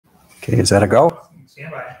Okay, is that a go? Stand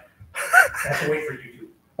by. I have to wait for YouTube.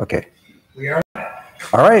 Okay. We are.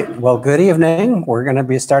 All right. Well, good evening. We're going to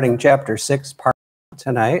be starting chapter 6 part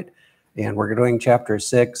tonight, and we're doing chapter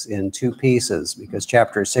 6 in 2 pieces because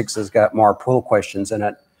chapter 6 has got more pool questions in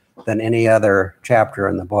it than any other chapter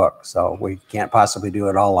in the book. So we can't possibly do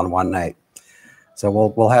it all on one night. So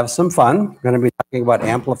we'll have some fun. We're going to be talking about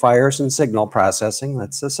amplifiers and signal processing.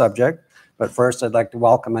 That's the subject. But first, I'd like to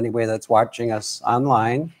welcome anybody that's watching us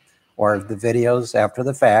online or the videos after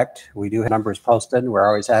the fact. We do have numbers posted. We're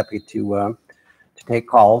always happy to take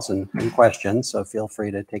calls and questions, so feel free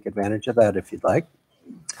to take advantage of that if you'd like.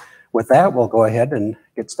 With that, we'll go ahead and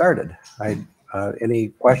get started. Any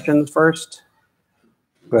questions first?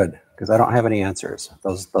 Good, because I don't have any answers.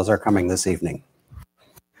 Those are coming this evening.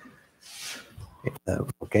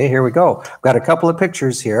 Okay, here we go. I've got a couple of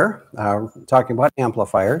pictures here talking about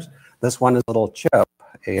amplifiers. This one is a little chip,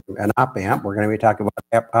 an op amp. We're going to be talking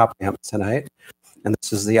about op amps tonight. And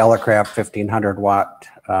this is the Elecraft 1500 watt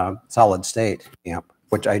solid state amp,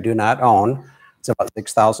 which I do not own. It's about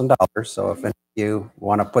 $6,000. So if any of you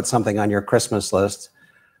want to put something on your Christmas list,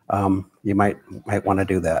 you might want to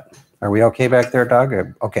do that. Are we okay back there, Doug?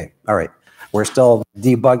 Okay, all right. We're still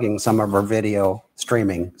debugging some of our video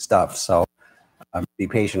streaming stuff, so be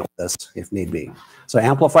patient with us if need be. So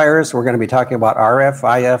amplifiers, we're going to be talking about RF,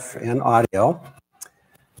 IF, and audio.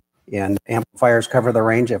 And amplifiers cover the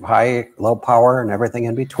range of high, low power, and everything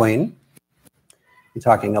in between. We're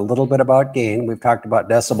talking a little bit about gain. We've talked about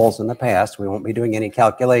decibels in the past. We won't be doing any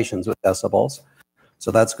calculations with decibels,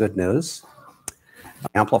 so that's good news.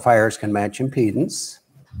 Amplifiers can match impedance.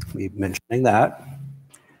 We've mentioning that.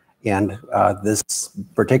 And this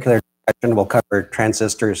particular section will cover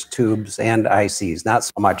transistors, tubes, and ICs, not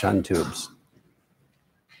so much on tubes.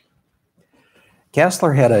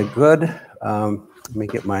 Kastler had a good, let me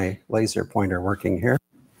get my laser pointer working here.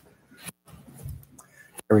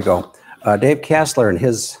 Here we go. Dave Kastler in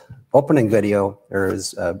his opening video, or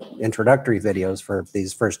his introductory videos for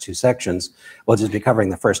these first 2 sections, we'll just be covering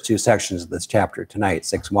the first 2 sections of this chapter tonight,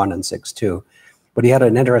 6.1 and 6.2. But he had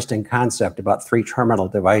an interesting concept about 3 terminal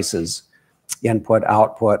devices, input,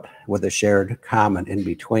 output, with a shared common in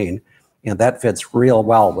between. And that fits real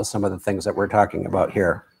well with some of the things that we're talking about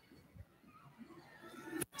here.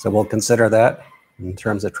 So we'll consider that in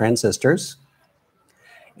terms of transistors.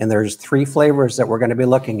 And there's 3 flavors that we're going to be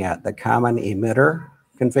looking at: the common emitter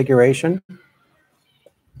configuration,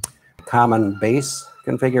 common base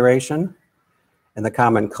configuration, and the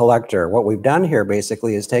common collector. What we've done here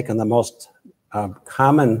basically is taken the most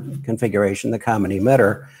common configuration, the common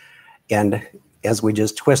emitter, and as we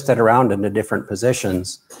just twist it around into different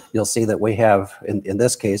positions, you'll see that we have, in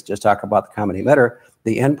this case, just talk about the common emitter,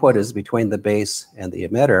 the input is between the base and the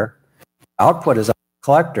emitter. Output is on the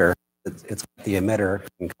collector. It's the emitter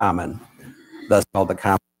in common, thus called the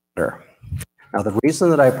common emitter. Now, the reason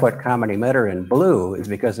that I put common emitter in blue is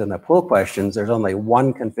because in the pool questions, there's only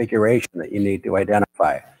one configuration that you need to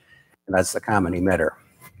identify, and that's the common emitter.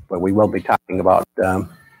 But we will be talking about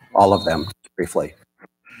all of them briefly.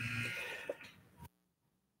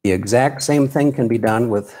 The exact same thing can be done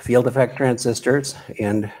with field effect transistors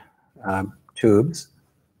and tubes.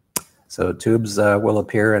 So tubes will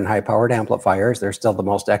appear in high-powered amplifiers. They're still the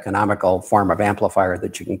most economical form of amplifier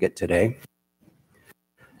that you can get today.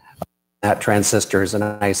 That transistors and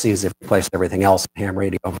ICs have replaced everything else in ham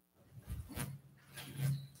radio.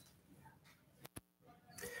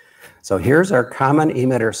 So here's our common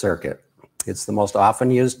emitter circuit. It's the most often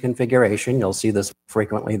used configuration. You'll see this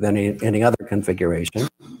frequently than any other configuration.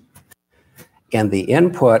 And the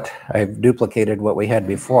input, I've duplicated what we had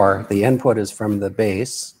before. The input is from the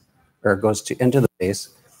base, or goes into the base.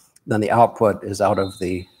 Then the output is out of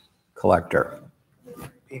the collector.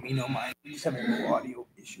 Maybe no mind. We just have a little audio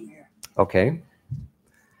issue here. Okay.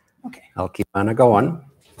 Okay. I'll keep on going.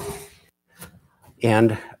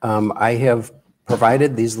 And I have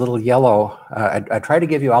provided these little yellow, I try to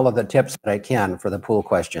give you all of the tips that I can for the pool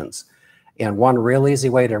questions. And one real easy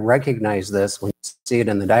way to recognize this when you see it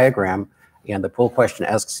in the diagram, and the pool question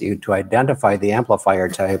asks you to identify the amplifier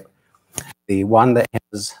type, the one that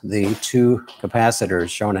has the 2 capacitors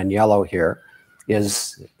shown in yellow here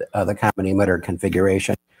is the common emitter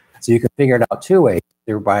configuration. So you can figure it out 2 ways,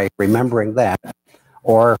 either by remembering that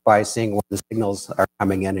or by seeing when the signals are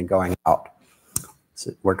coming in and going out.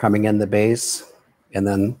 So we're coming in the base, and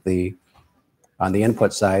then on the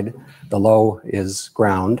input side, the low is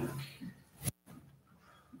ground.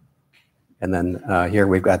 And then here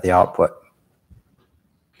we've got the output.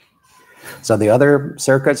 So the other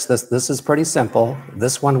circuits, this is pretty simple.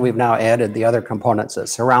 This one, we've now added the other components that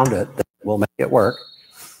surround it that will make it work.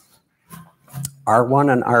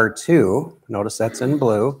 R1 and R2, notice that's in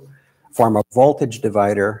blue, form a voltage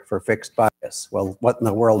divider for fixed bias. Well, what in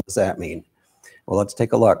the world does that mean? Well, let's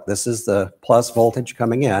take a look. This is the plus voltage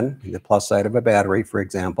coming in, the plus side of a battery, for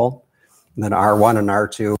example. And then R1 and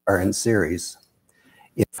R2 are in series.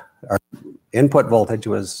 If our input voltage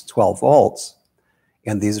was 12 volts,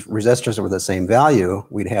 and these resistors were the same value,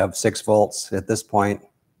 we'd have 6 volts at this point.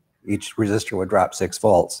 Each resistor would drop 6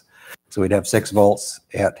 volts. So we'd have 6 volts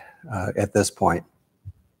at this point.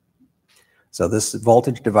 So this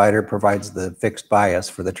voltage divider provides the fixed bias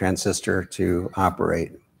for the transistor to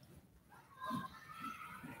operate.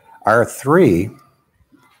 R3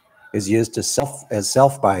 is used as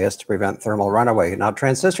self-bias to prevent thermal runaway. Now,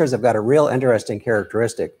 transistors have got a real interesting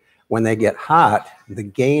characteristic. When they get hot, the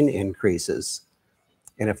gain increases.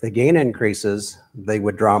 And if the gain increases, they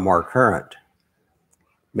would draw more current,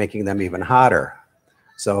 making them even hotter.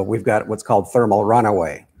 So we've got what's called thermal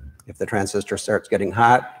runaway. If the transistor starts getting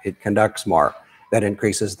hot, it conducts more. That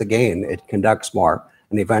increases the gain, it conducts more,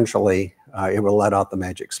 and eventually it will let out the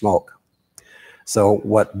magic smoke. So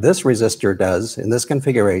what this resistor does in this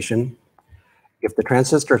configuration, if the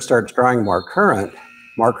transistor starts drawing more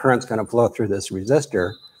current's going to flow through this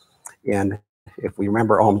resistor. And if we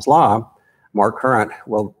remember Ohm's law, more current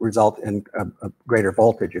will result in a greater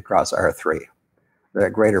voltage across R3.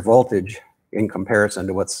 That greater voltage, in comparison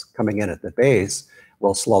to what's coming in at the base,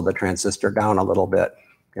 will slow the transistor down a little bit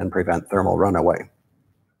and prevent thermal runaway.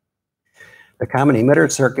 The common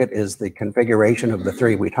emitter circuit is the configuration of the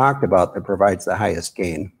 3 we talked about that provides the highest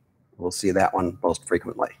gain. We'll see that one most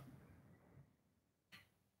frequently.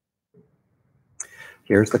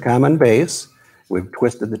 Here's the common base. We've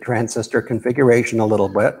twisted the transistor configuration a little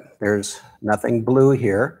bit. There's nothing blue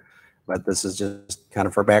here, but this is just kind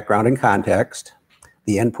of for background and context.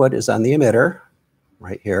 The input is on the emitter,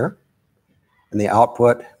 right here, and the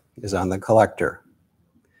output is on the collector.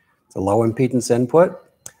 It's a low impedance input.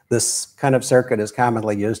 This kind of circuit is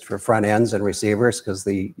commonly used for front ends and receivers because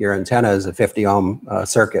your antenna is a 50 ohm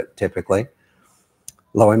circuit typically.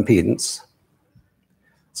 Low impedance.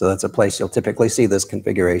 So that's a place you'll typically see this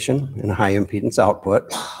configuration, and high impedance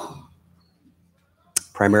output.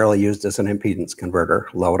 Primarily used as an impedance converter,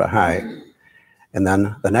 low to high. And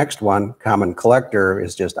then the next one, common collector,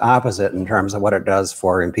 is just opposite in terms of what it does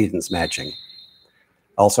for impedance matching.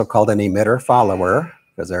 Also called an emitter follower,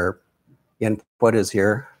 because our input is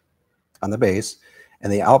here on the base,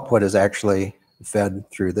 and the output is actually fed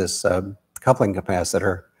through this coupling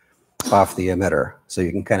capacitor off the emitter. So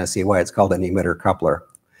you can kind of see why it's called an emitter coupler.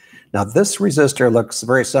 Now this resistor looks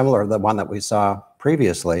very similar to the one that we saw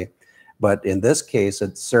previously, but in this case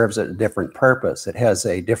it serves a different purpose. It has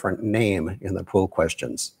a different name in the pool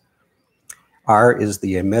questions. R is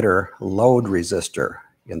the emitter load resistor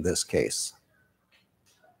in this case.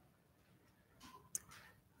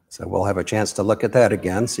 So we'll have a chance to look at that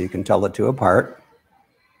again so you can tell the two apart.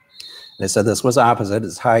 They said this was opposite.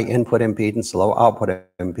 It's high input impedance, low output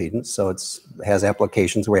impedance. So it has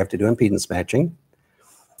applications where you have to do impedance matching.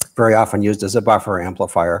 Very often used as a buffer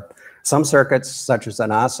amplifier. Some circuits, such as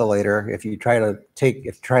an oscillator, if you try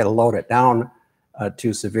to load it down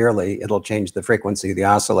too severely, it'll change the frequency of the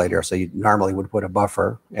oscillator. So you normally would put a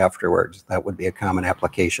buffer afterwards. That would be a common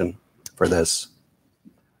application for this.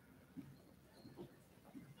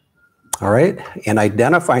 All right, in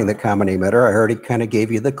identifying the common emitter, I already kind of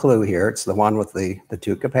gave you the clue here. It's the one with the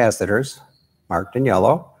 2 capacitors marked in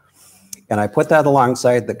yellow. And I put that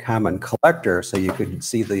alongside the common collector so you could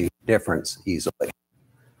see the difference easily.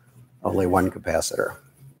 Only 1 capacitor.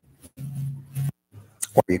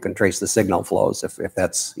 Or you can trace the signal flows if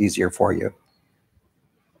that's easier for you.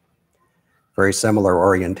 Very similar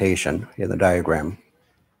orientation in the diagram.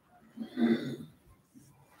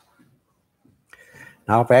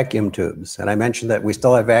 Now vacuum tubes. And I mentioned that we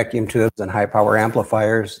still have vacuum tubes and high power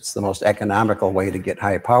amplifiers. It's the most economical way to get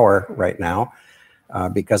high power right now.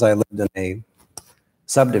 Because I lived in a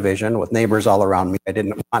subdivision with neighbors all around me, I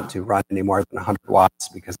didn't want to run any more than 100 watts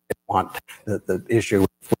because I didn't want the issue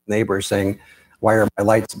with neighbors saying, why are my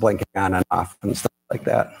lights blinking on and off and stuff like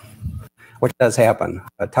that, which does happen.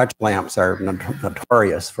 Touch lamps are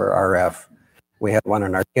notorious for RF. We had one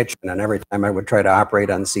in our kitchen, and every time I would try to operate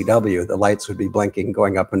on CW, the lights would be blinking,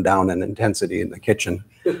 going up and down in intensity in the kitchen.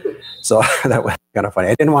 So that was kind of funny.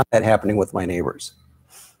 I didn't want that happening with my neighbors.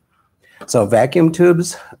 So vacuum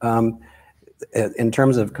tubes, in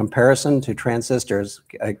terms of comparison to transistors,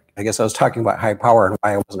 I guess I was talking about high power and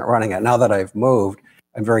why I wasn't running it. Now that I've moved,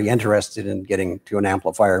 I'm very interested in getting to an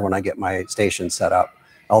amplifier when I get my station set up.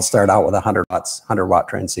 I'll start out with a 100 watt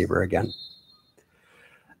transceiver again.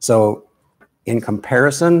 So In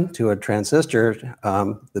comparison to a transistor,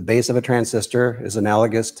 the base of a transistor is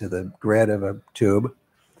analogous to the grid of a tube,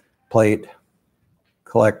 plate,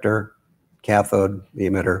 collector, cathode, the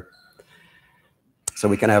emitter. So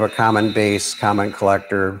we can have a common base, common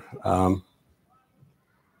collector. A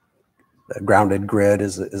grounded grid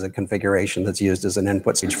is a configuration that's used as an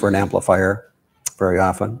input stage for an amplifier very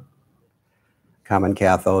often. Common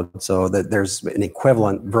cathode, so that there's an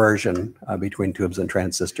equivalent version between tubes and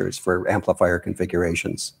transistors for amplifier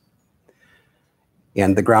configurations.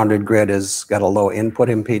 And the grounded grid has got a low input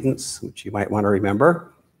impedance, which you might want to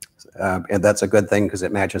remember. And that's a good thing because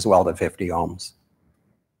it matches well to 50 ohms.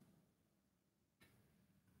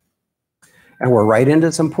 And we're right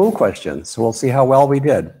into some pool questions, so we'll see how well we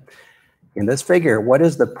did. In this figure, what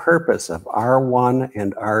is the purpose of R1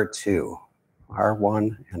 and R2?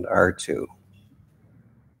 R1 and R2.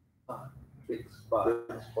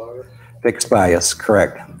 Fixed bias,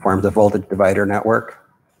 correct. Forms a voltage divider network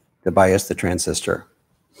to bias the transistor.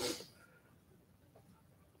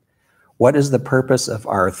 What is the purpose of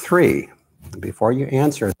R3? Before you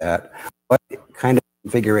answer that, what kind of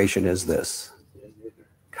configuration is this?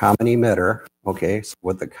 Common emitter. Okay, so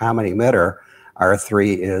with the common emitter,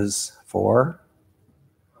 R3 is for?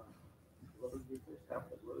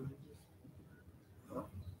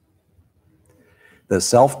 The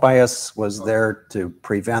self-bias was there to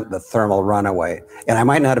prevent the thermal runaway. And I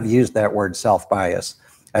might not have used that word self-bias.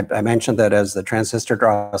 I mentioned that as the transistor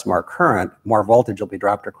draws more current, more voltage will be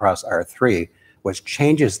dropped across R3, which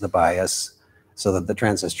changes the bias so that the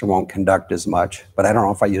transistor won't conduct as much. But I don't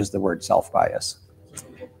know if I used the word self-bias.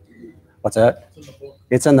 What's that?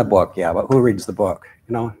 It's in the book, yeah, but who reads the book?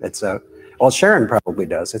 You know, it's a, well, Sharon probably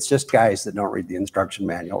does. It's just guys that don't read the instruction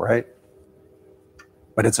manual, right?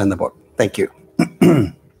 But it's in the book. Thank you.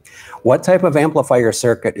 What type of amplifier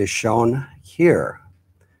circuit is shown here?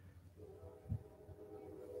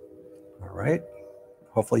 All right.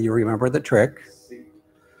 Hopefully you remember the trick.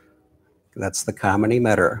 That's the common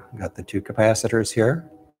emitter. Got the two capacitors here.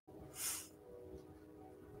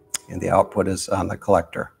 And the output is on the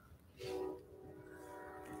collector.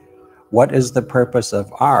 What is the purpose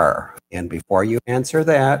of R? And before you answer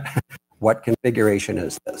that, what configuration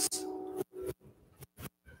is this?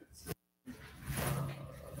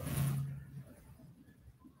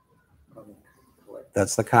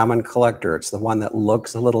 That's the common collector. It's the one that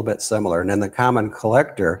looks a little bit similar. And in the common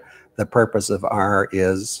collector, the purpose of R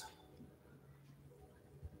is?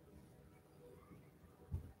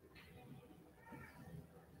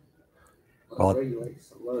 Well,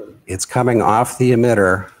 it's coming off the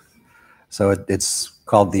emitter. So it's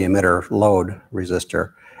called the emitter load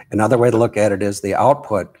resistor. Another way to look at it is the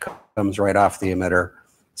output comes right off the emitter.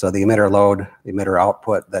 So the emitter load, the emitter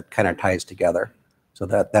output, that kind of ties together. So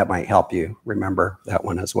that might help you remember that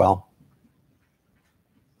one as well.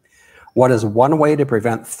 What is one way to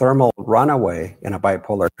prevent thermal runaway in a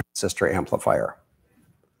bipolar transistor amplifier?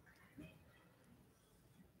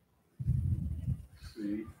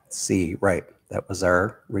 C, right. That was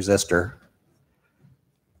our resistor.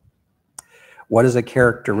 What is a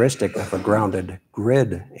characteristic of a grounded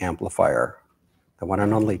grid amplifier? The one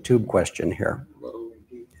and only tube question here.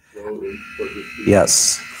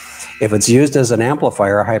 Yes. If it's used as an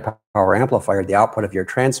amplifier, a high power amplifier, the output of your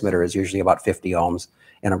transmitter is usually about 50 ohms,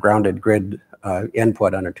 and a grounded grid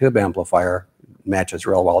input on a tube amplifier matches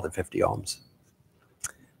real well to 50 ohms.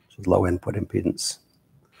 So low input impedance.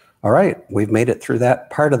 All right, we've made it through that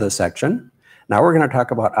part of the section. Now we're going to talk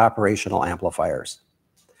about operational amplifiers.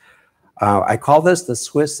 I call this the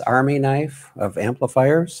Swiss Army knife of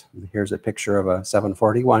amplifiers. Here's a picture of a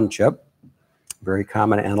 741 chip, very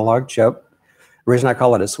common analog chip. The reason I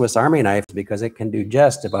call it a Swiss Army knife is because it can do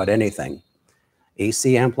just about anything.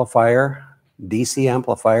 AC amplifier, DC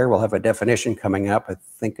amplifier, we'll have a definition coming up, I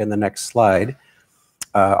think, in the next slide.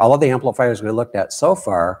 All of the amplifiers we looked at so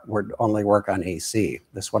far would only work on AC.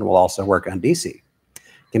 This one will also work on DC. It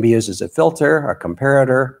can be used as a filter, a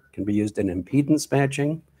comparator, can be used in impedance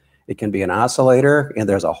matching. It can be an oscillator, and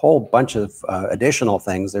there's a whole bunch of additional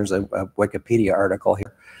things. There's a Wikipedia article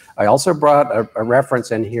here. I also brought a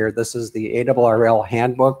reference in here. This is the ARRL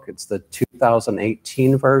handbook. It's the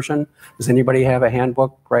 2018 version. Does anybody have a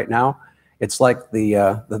handbook right now? It's like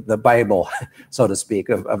the Bible, so to speak,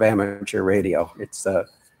 of amateur radio. It's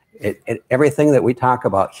everything that we talk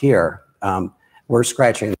about here. We're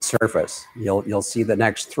scratching the surface. You'll see the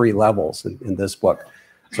next 3 levels in this book.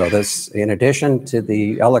 So this, in addition to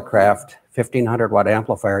the Elecraft 1500 watt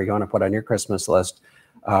amplifier you want to put on your Christmas list,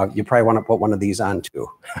 you probably want to put one of these on too,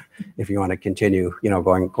 if you want to continue,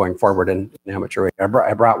 going forward in amateur radio.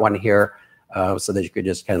 I brought one here so that you could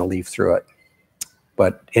just kind of leaf through it.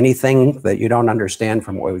 But anything that you don't understand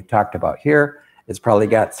from what we've talked about here, it's probably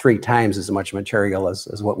got 3 times as much material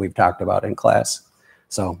as what we've talked about in class.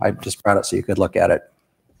 So I just brought it so you could look at it.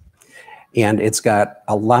 And it's got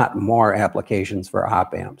a lot more applications for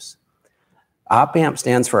op amps. Op amp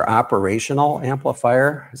stands for operational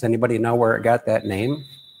amplifier. Does anybody know where it got that name?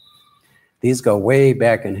 These go way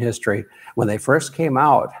back in history. When they first came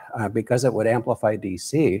out, because it would amplify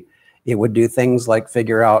DC, it would do things like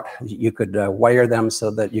figure out, you could wire them so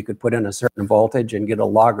that you could put in a certain voltage and get a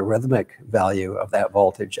logarithmic value of that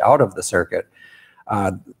voltage out of the circuit.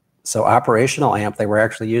 So operational amp, they were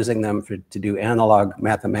actually using them to do analog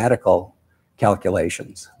mathematical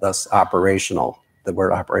calculations, thus operational, the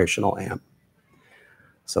word operational amp.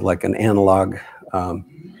 So like an analog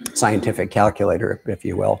scientific calculator, if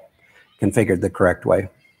you will, configured the correct way.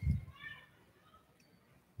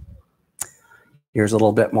 Here's a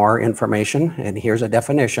little bit more information, and here's a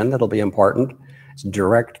definition that'll be important. It's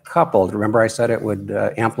direct coupled. Remember I said it would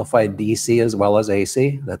amplify DC as well as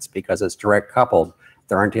AC? That's because it's direct coupled.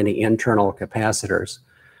 There aren't any internal capacitors.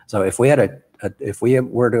 So if we had if we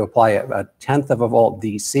were to apply a 1/10 of a volt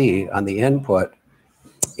DC on the input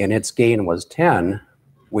and its gain was 10,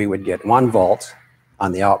 we would get 1 volt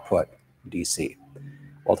on the output DC.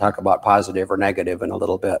 We'll talk about positive or negative in a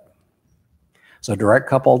little bit. So direct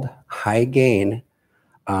coupled, high gain,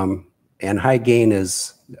 and high gain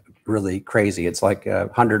is really crazy. It's like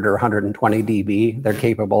 100 or 120 dB they're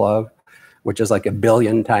capable of, which is like 1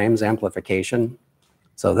 billion times amplification.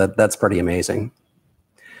 So that's pretty amazing.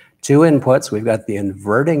 2 inputs, we've got the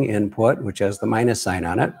inverting input, which has the minus sign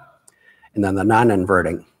on it, and then the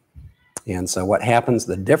non-inverting. And so what happens,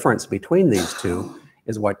 the difference between these two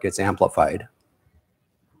is what gets amplified.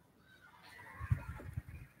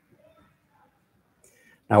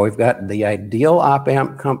 Now we've got the ideal op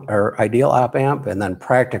amp, and then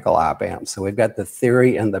practical op amp. So we've got the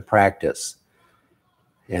theory and the practice.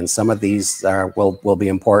 And some of these will be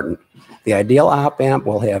important. The ideal op amp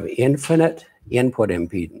will have infinite input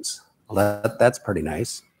impedance. Well, that's pretty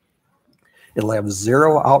nice. It'll have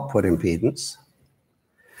 0 output impedance.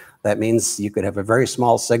 That means you could have a very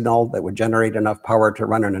small signal that would generate enough power to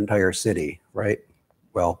run an entire city, right?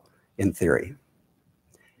 Well, in theory.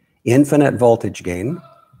 Infinite voltage gain.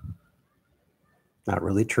 Not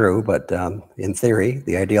really true, but in theory,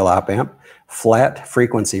 the ideal op amp. Flat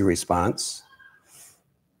frequency response.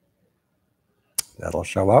 That'll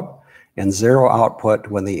show up. And 0 output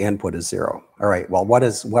when the input is 0. All right, well,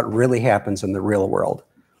 what really happens in the real world?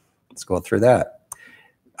 Let's go through that.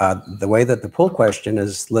 The way that the pool question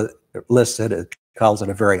is listed, it calls it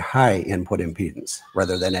a very high input impedance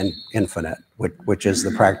rather than infinite, which is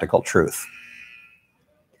the practical truth.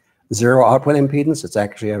 0 output impedance, it's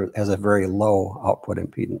actually has a very low output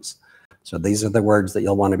impedance. So these are the words that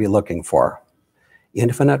you'll want to be looking for.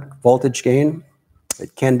 Infinite voltage gain,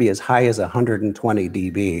 it can be as high as 120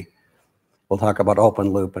 dB. We'll talk about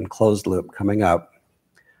open loop and closed loop coming up.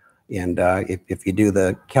 And if you do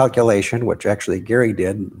the calculation, which actually Gary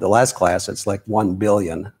did the last class, it's like 1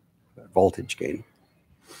 billion voltage gain.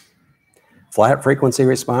 Flat frequency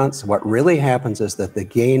response, what really happens is that the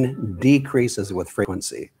gain decreases with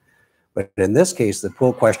frequency. But in this case, the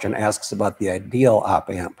pool question asks about the ideal op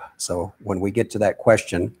amp. So when we get to that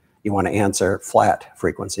question, you want to answer flat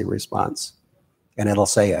frequency response. And it'll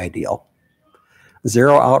say ideal.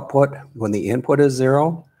 0 output, when the input is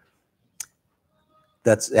 0,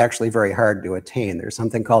 that's actually very hard to attain. There's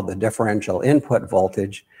something called the differential input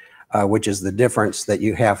voltage, which is the difference that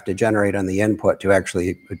you have to generate on the input to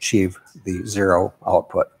actually achieve the 0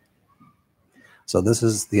 output. So this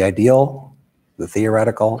is the ideal, the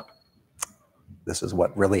theoretical. This is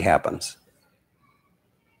what really happens.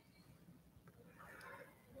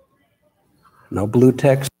 No blue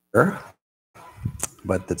text here,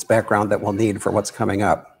 but that's background that we'll need for what's coming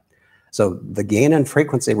up. So the gain and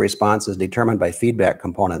frequency response is determined by feedback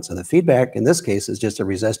components. And the feedback in this case is just a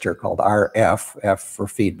resistor called RF, F for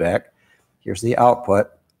feedback. Here's the output,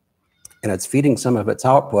 and it's feeding some of its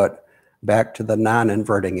output back to the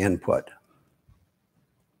non-inverting input.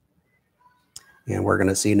 And we're going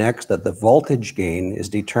to see next that the voltage gain is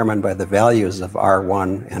determined by the values of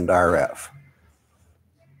R1 and RF.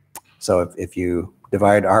 So if you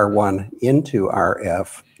divide R1 into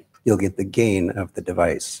RF, you'll get the gain of the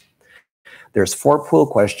device. There's 4 pool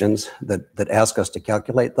questions that ask us to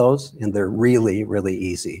calculate those, and they're really, really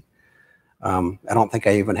easy. I don't think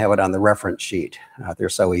I even have it on the reference sheet. They're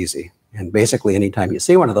so easy. And basically, anytime you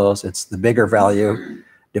see one of those, it's the bigger value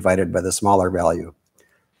divided by the smaller value.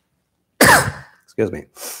 Excuse me.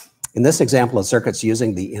 In this example of circuits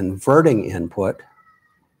using the inverting input,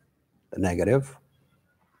 the negative,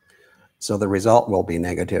 So the result will be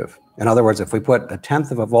negative. In other words, if we put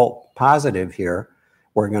 1/10 of a volt positive here,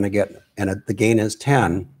 we're going to get, and the gain is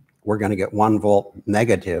 10, we're going to get 1 volt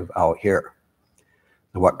negative out here.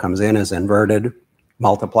 And what comes in is inverted,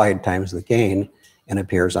 multiplied times the gain, and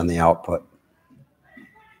appears on the output.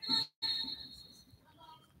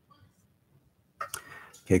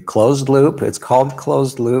 Okay, closed loop, it's called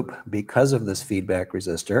closed loop because of this feedback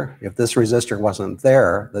resistor. If this resistor wasn't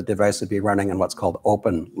there, the device would be running in what's called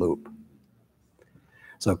open loop.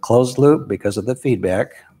 So closed loop because of the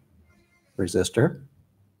feedback resistor.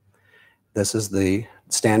 This is the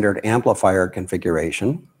standard amplifier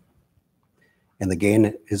configuration. And the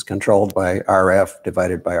gain is controlled by RF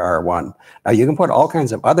divided by R1. Now you can put all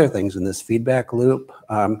kinds of other things in this feedback loop,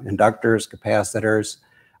 inductors, capacitors,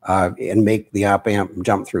 and make the op amp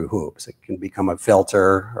jump through hoops. It can become a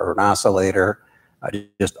filter or an oscillator,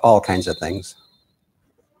 just all kinds of things.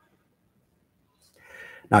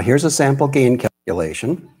 Now here's a sample gain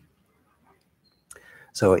calculation.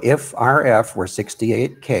 So if RF were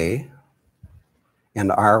 68K and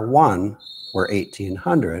R1 were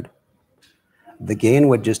 1800, the gain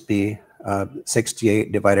would just be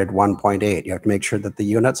 68 divided 1.8. You have to make sure that the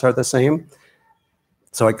units are the same.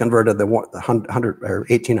 So I converted the 100 or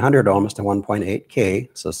 1800 ohms to 1.8K.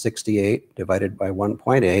 So 68 divided by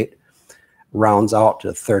 1.8 rounds out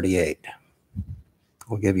to 38.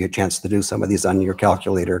 We'll give you a chance to do some of these on your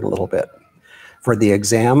calculator in a little bit. For the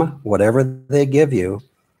exam, whatever they give you,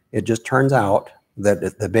 it just turns out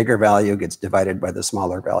that the bigger value gets divided by the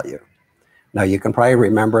smaller value. Now you can probably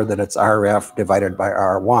remember that it's RF divided by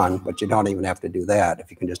R1, but you don't even have to do that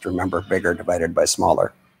if you can just remember bigger divided by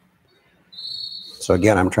smaller. So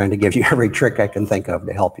again, I'm trying to give you every trick I can think of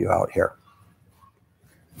to help you out here.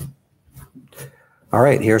 All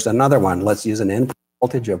right, here's another one. Let's use an input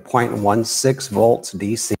voltage of 0.16 volts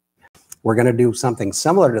DC. We're going to do something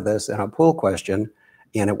similar to this in a pool question,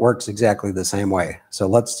 and it works exactly the same way. So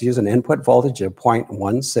let's use an input voltage of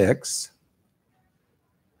 0.16.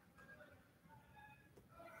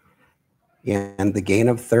 And the gain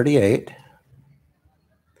of 38.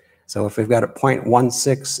 So if we've got a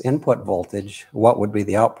 0.16 input voltage, what would be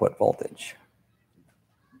the output voltage?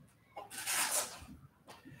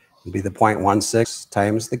 It would be the 0.16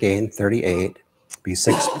 times the gain, 38, be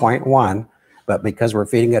 6.1, but because we're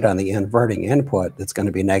feeding it on the inverting input, it's going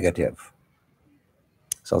to be negative.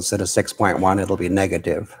 So instead of 6.1, it'll be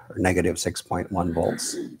negative, or negative 6.1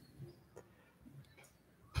 volts.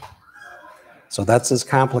 So that's as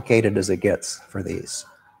complicated as it gets for these.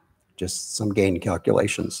 Just some gain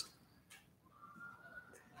calculations.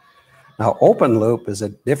 Now, open loop is a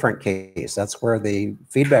different case. That's where the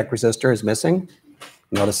feedback resistor is missing.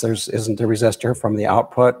 Notice there isn't a resistor from the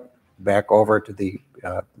output back over to the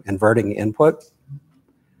inverting input.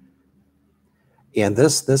 And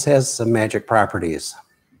this has some magic properties.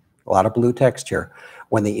 A lot of blue text here.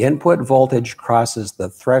 When the input voltage crosses the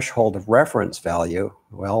threshold of reference value,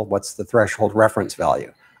 well, what's the threshold reference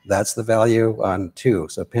value? That's the value on 2.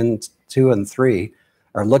 So pins 2 and 3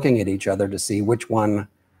 are looking at each other to see which one,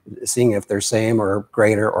 seeing if they're same or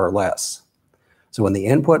greater or less. So when the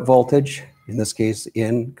input voltage, in this case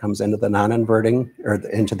in, comes into the non-inverting, or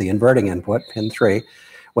into the inverting input, pin 3,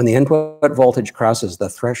 when the input voltage crosses the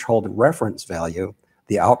threshold reference value,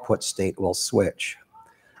 the output state will switch.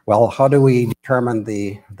 Well, how do we determine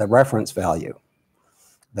the reference value?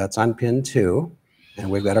 That's on pin 2, and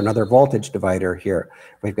we've got another voltage divider here.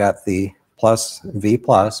 We've got the V+,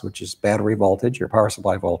 which is battery voltage, your power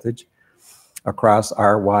supply voltage, across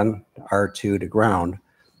R1, R2 to ground.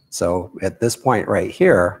 So at this point right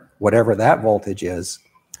here, whatever that voltage is,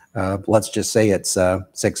 let's just say it's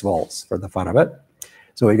 6 volts for the fun of it.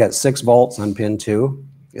 So we've got 6 volts on pin 2.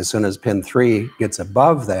 As soon as pin 3 gets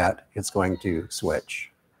above that, it's going to switch.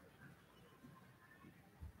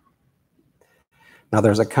 Now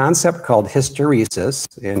there's a concept called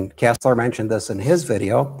hysteresis, and Kessler mentioned this in his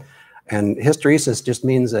video, and hysteresis just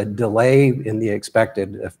means a delay in the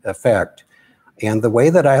expected effect. And the way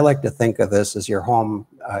that I like to think of this is your home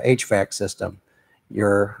HVAC system.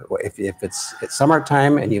 If it's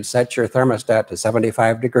summertime and you've set your thermostat to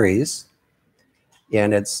 75 degrees,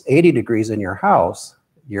 and it's 80 degrees in your house,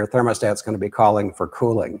 your thermostat's going to be calling for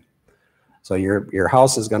cooling. So your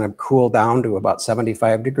house is going to cool down to about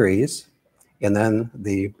 75 degrees, and then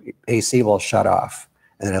the AC will shut off,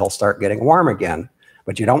 and it'll start getting warm again.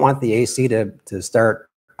 But you don't want the AC to start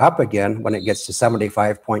up again when it gets to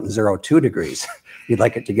 75.02 degrees. You'd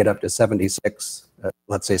like it to get up to 76,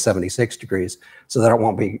 let's say 76 degrees, so that it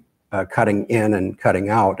won't be cutting in and cutting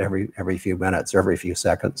out every few minutes or every few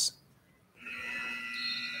seconds.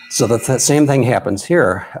 So the same thing happens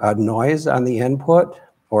here. Noise on the input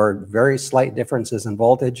or very slight differences in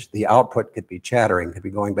voltage, the output could be chattering, could be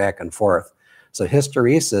going back and forth. So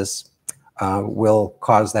hysteresis will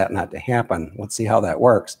cause that not to happen. Let's see how that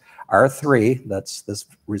works. R3, that's this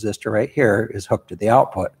resistor right here, is hooked to the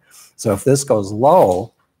output. So if this goes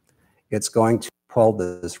low, it's going to pull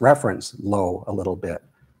this reference low a little bit,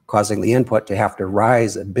 causing the input to have to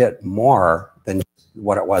rise a bit more than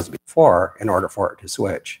what it was before in order for it to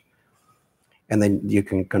switch. And then you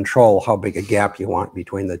can control how big a gap you want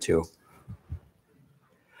between the two.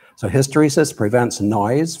 So hysteresis prevents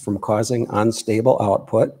noise from causing unstable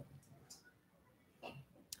output.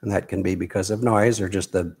 And that can be because of noise or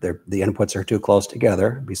just the inputs are too close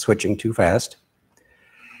together, be switching too fast.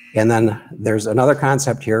 And then there's another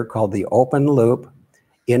concept here called the open loop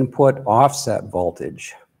input offset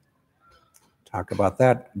voltage. Talk about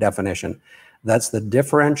that definition. That's the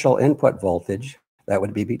differential input voltage that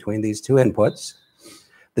would be between these two inputs.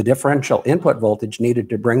 The differential input voltage needed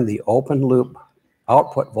to bring the open loop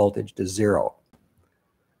output voltage to 0.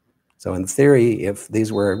 So in theory, if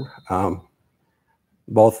these were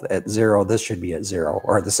both at 0, this should be at 0,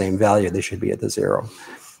 or the same value, they should be at the 0.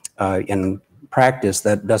 In practice,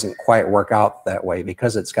 that doesn't quite work out that way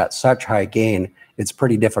because it's got such high gain. It's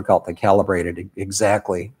pretty difficult to calibrate it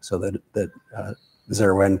exactly so that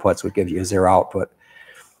 0 inputs would give you 0 output.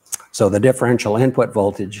 So the differential input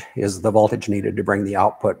voltage is the voltage needed to bring the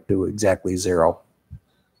output to exactly 0,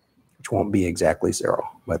 which won't be exactly 0,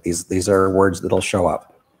 but these are words that'll show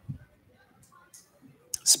up.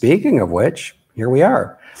 Speaking of which, here we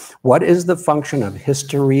are. What is the function of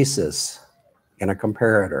hysteresis in a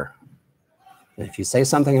comparator? If you say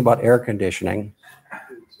something about air conditioning,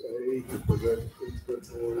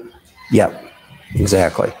 yep,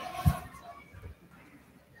 exactly.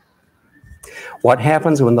 What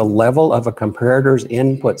happens when the level of a comparator's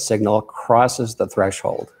input signal crosses the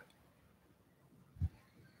threshold?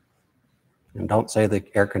 And don't say the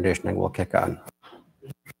air conditioning will kick on.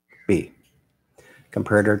 B,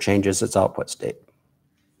 comparator changes its output state.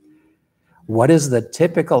 What is the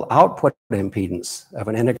typical output impedance of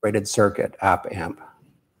an integrated circuit op-amp?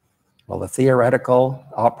 Well, the theoretical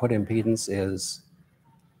output impedance is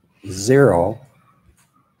 0,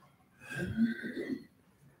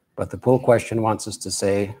 but the pool question wants us to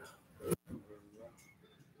say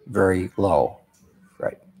very low,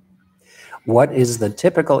 right? What is the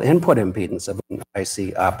typical input impedance of an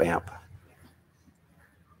IC op-amp?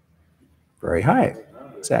 Very high,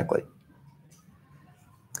 exactly.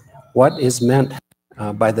 What is meant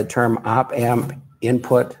by the term op-amp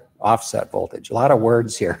input offset voltage? A lot of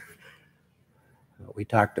words here. We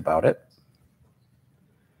talked about it.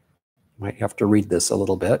 Might have to read this a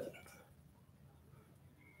little bit.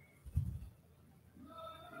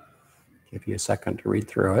 Give you a second to read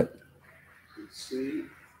through it. It's C.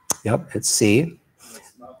 Yep, it's C.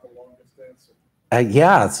 That's not the longest answer.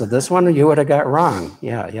 Yeah, so this one you would have got wrong.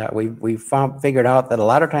 Yeah. We figured out that a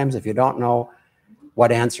lot of times if you don't know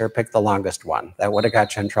what answer, pick the longest one. That would have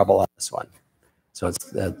got you in trouble on this one. So it's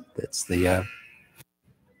the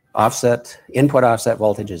input offset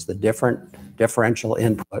voltage is the differential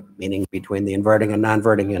input, meaning between the inverting and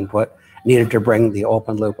non-inverting input, needed to bring the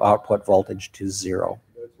open loop output voltage to 0.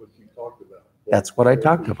 That's what you talked about. That's what I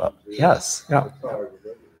talked about. Yes. Yeah.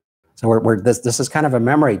 So this is kind of a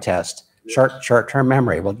memory test, short-term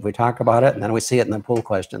memory. We talk about it and then we see it in the pool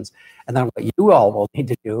questions. And then what you all will need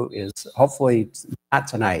to do is hopefully not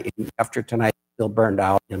tonight. After tonight, you'll burned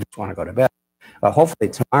out and just want to go to bed. But hopefully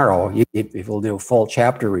tomorrow, if we'll do a full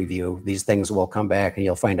chapter review, these things will come back and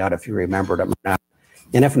you'll find out if you remembered them or not.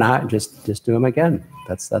 And if not, just do them again.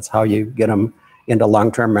 That's how you get them into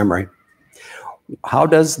long-term memory. How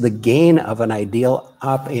does the gain of an ideal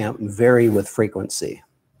op-amp vary with frequency?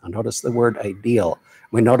 Now notice the word ideal.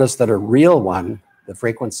 We notice that a real one, the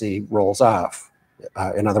frequency rolls off.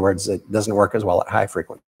 In other words, it doesn't work as well at high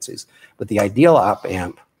frequencies. But the ideal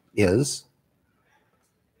op-amp is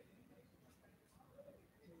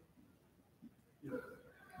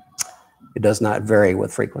it does not vary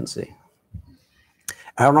with frequency.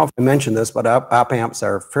 I don't know if I mentioned this, but op-amps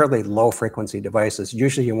are fairly low frequency devices.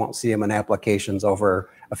 Usually you won't see them in applications over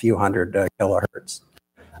a few hundred kilohertz.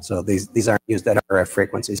 So these aren't used at RF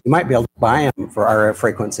frequencies. You might be able to buy them for RF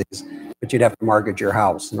frequencies, but you'd have to mortgage your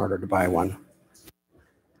house in order to buy one.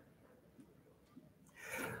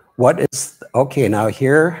 Okay, now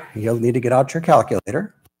here you'll need to get out your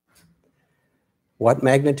calculator. What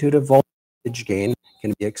magnitude of voltage gain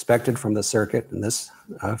can be expected from the circuit in this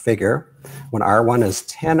figure when R1 is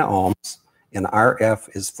 10 ohms and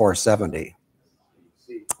RF is 470?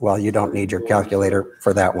 Well, you don't need your calculator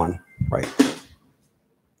for that one, right?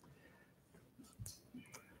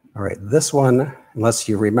 All right, this one, unless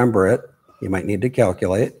you remember it, you might need to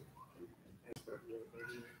calculate.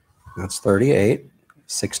 That's 38.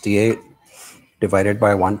 68 divided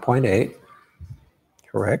by 1.8.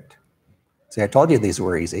 Correct. See, I told you these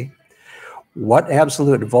were easy. What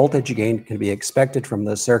absolute voltage gain can be expected from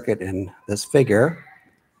the circuit in this figure?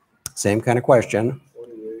 Same kind of question.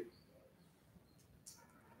 28.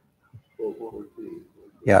 Well, what would be?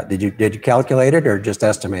 Yeah, did you calculate it or just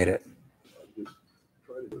estimate it? I just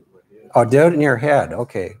tried it with my hand. Oh, do it in your head.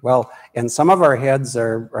 Okay. Well, and some of our heads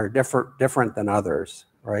are different than others,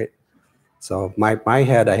 right? So my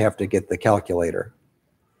head, I have to get the calculator.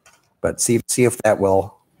 But see if that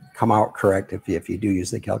will come out correct if you do use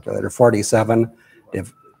the calculator. 47,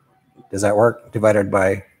 does that work? Divided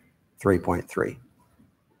by 3.3.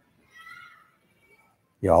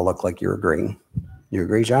 You all look like you're agreeing. You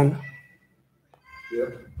agree, John?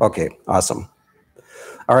 Yep. Okay, awesome.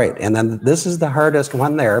 All right, and then this is the hardest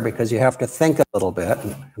one there because you have to think a little bit,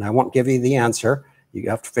 and I won't give you the answer. You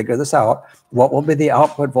have to figure this out. What will be the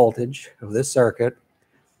output voltage of this circuit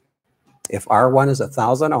if R1 is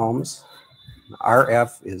 1,000 ohms,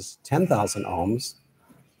 RF is 10,000 ohms,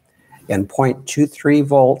 and 0.23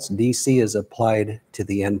 volts DC is applied to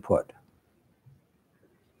the input?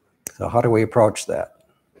 So how do we approach that?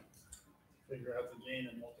 Figure out the gain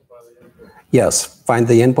and multiply the input. Yes, find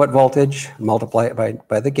the input voltage, multiply it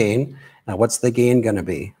by the gain. Now what's the gain going to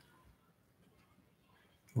be?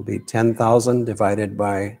 It will be 10,000 divided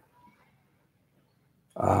by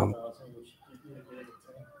 1,000, which gives you a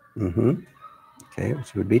gain of 10. Okay,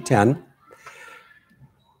 which would be 10.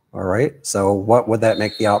 All right, so what would that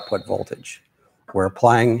make the output voltage? We're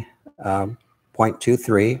applying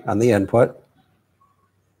 0.23 on the input.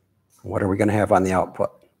 What are we going to have on the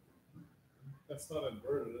output? That's not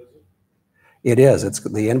inverted, is it? It is. It's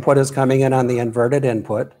the input is coming in on the inverted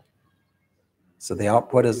input. So the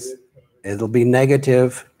output is, it'll be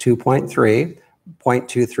negative 2.3,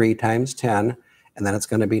 0.23 times 10, and then it's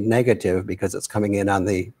going to be negative because it's coming in on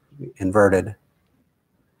the inverted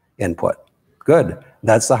input. Good.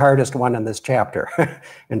 That's the hardest one in this chapter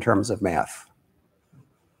in terms of math.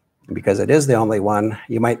 And because it is the only one,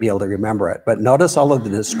 you might be able to remember it. But notice all of the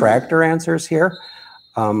distractor answers here.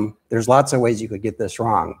 There's lots of ways you could get this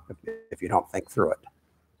wrong if you don't think through it.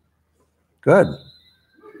 Good.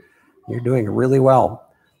 You're doing really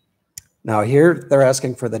well. Now here they're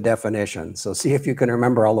asking for the definition. So see if you can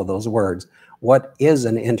remember all of those words. What is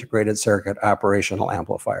an integrated circuit operational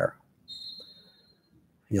amplifier?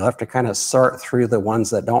 You'll have to kind of sort through the ones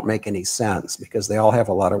that don't make any sense because they all have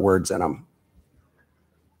a lot of words in them.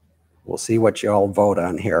 We'll see what you all vote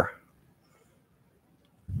on here.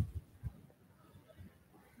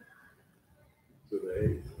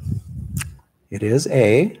 Today. It is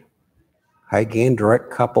A, high gain direct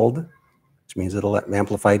coupled, which means it'll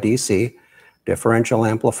amplify DC. Differential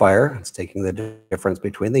amplifier, it's taking the difference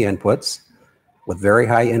between the inputs with very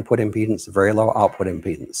high input impedance, very low output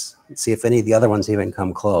impedance. Let's see if any of the other ones even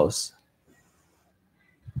come close.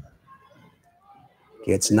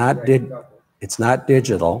 Okay, it's not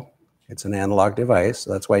digital, it's an analog device,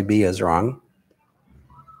 so that's why B is wrong.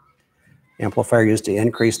 Amplifier used to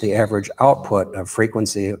increase the average output of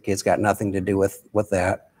frequency. Okay, it's got nothing to do with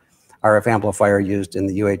that. RF amplifier used in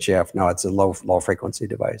the UHF. No, it's a low frequency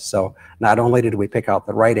device. So not only did we pick out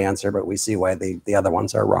the right answer, but we see why the other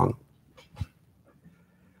ones are wrong.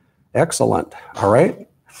 Excellent. All right.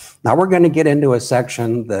 Now we're going to get into a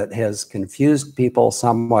section that has confused people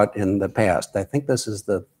somewhat in the past. I think this is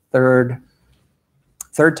the third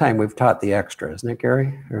time we've taught the extra, isn't it,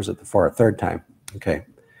 Gary? Or is it the fourth? Third time. Okay.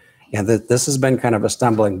 And this has been kind of a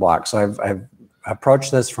stumbling block. So I've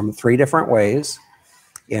approached this from 3 different ways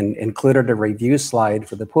and included a review slide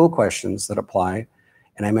for the pool questions that apply.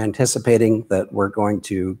 And I'm anticipating that we're going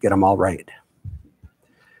to get them all right.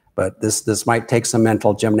 But this might take some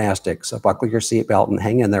mental gymnastics. So buckle your seatbelt and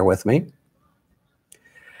hang in there with me.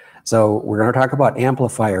 So we're going to talk about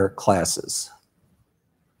amplifier classes.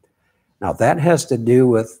 Now that has to do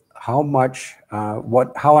with how much,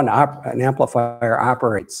 how an amplifier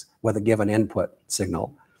operates with a given input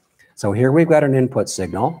signal. So here we've got an input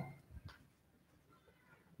signal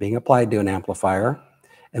being applied to an amplifier,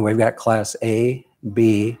 and we've got class A,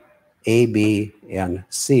 B, and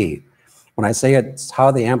C. When I say it's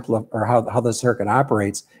how the how the circuit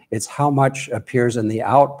operates, it's how much appears in the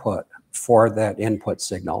output for that input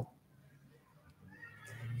signal.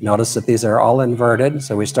 Notice that these are all inverted.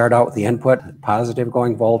 So we start out with the input, positive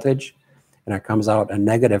going voltage, and it comes out a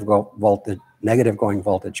negative going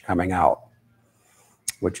voltage coming out,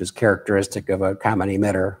 which is characteristic of a common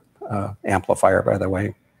emitter amplifier, by the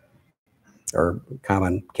way, or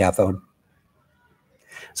common cathode.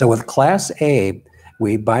 So with class A,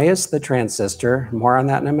 we bias the transistor, more on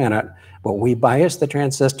that in a minute, but we bias the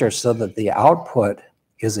transistor so that the output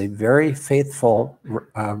is a very faithful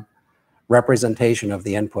representation of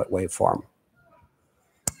the input waveform.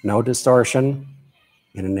 No distortion,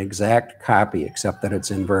 and an exact copy, except that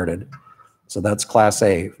it's inverted. So that's class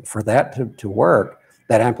A. For that to work,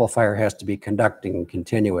 that amplifier has to be conducting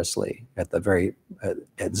continuously at the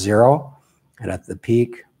at zero, and at the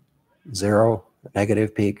peak, zero,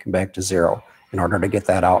 negative peak, back to zero in order to get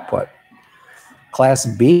that output. Class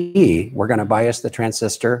B, we're going to bias the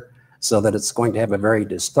transistor so that it's going to have a very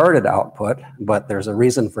distorted output, but there's a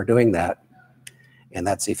reason for doing that, and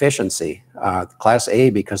that's efficiency. Class A,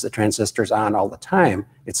 because the transistor's on all the time,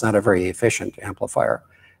 it's not a very efficient amplifier.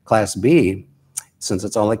 Class B, since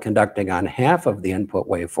it's only conducting on half of the input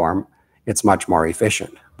waveform, it's much more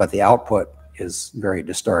efficient, but the output is very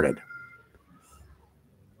distorted.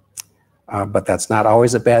 But that's not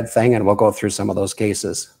always a bad thing, and we'll go through some of those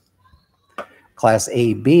cases. Class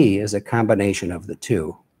AB is a combination of the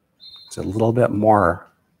two. It's a little bit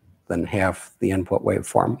more than half the input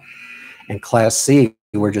waveform. And Class C,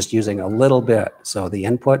 we're just using a little bit. So the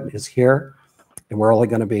input is here, and we're only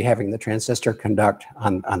going to be having the transistor conduct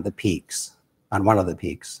on the peaks, on one of the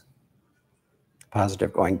peaks.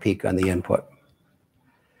 Positive going peak on the input.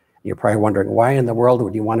 You're probably wondering, why in the world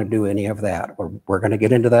would you want to do any of that? We're going to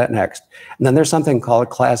get into that next. And then there's something called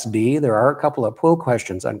Class D. There are a couple of pool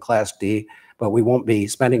questions on Class D, but we won't be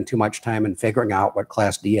spending too much time in figuring out what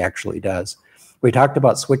Class D actually does. We talked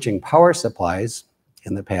about switching power supplies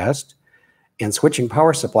in the past, and switching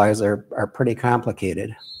power supplies are pretty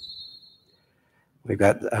complicated. We've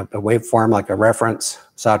got a waveform like a reference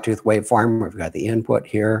sawtooth waveform. We've got the input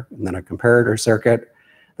here, and then a comparator circuit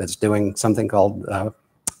that's doing something called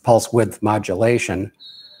pulse width modulation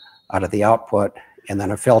out of the output, and then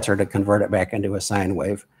a filter to convert it back into a sine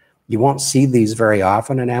wave. You won't see these very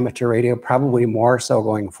often in amateur radio, probably more so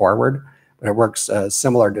going forward, but it works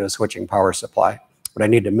similar to a switching power supply. But I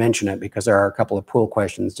need to mention it because there are a couple of pool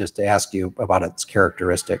questions just to ask you about its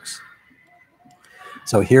characteristics.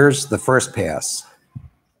 So here's the first pass.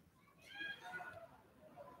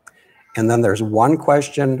 And then there's one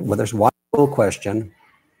question, well, there's one pool question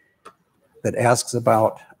that asks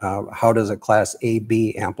about how does a Class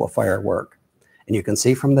AB amplifier work? And you can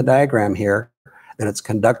see from the diagram here that it's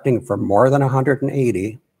conducting for more than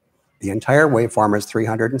 180. The entire waveform is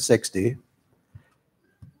 360.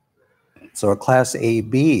 So a Class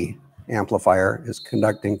AB amplifier is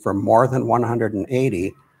conducting for more than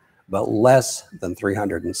 180, but less than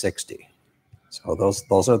 360. So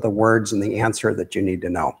those are the words and the answer that you need to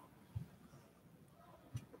know.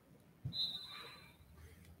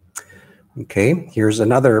 Okay, here's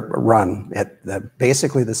another run at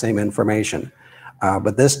basically the same information,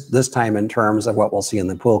 but this time in terms of what we'll see in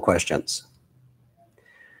the pool questions.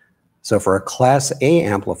 So for a Class A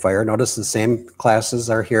amplifier, notice the same classes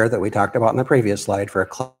are here that we talked about in the previous slide. For a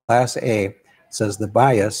Class A, it says the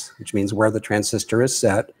bias, which means where the transistor is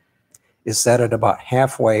set at about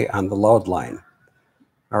halfway on the load line.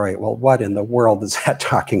 All right, well, what in the world is that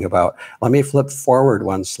talking about? Let me flip forward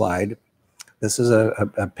one slide. This is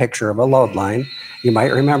a picture of a load line. You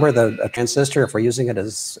might remember that a transistor, if we're using it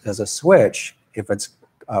as a switch, if it's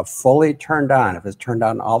fully turned on, if it's turned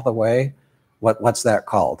on all the way, what's that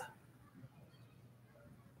called?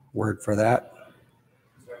 Word for that?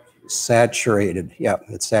 Saturated. Yep,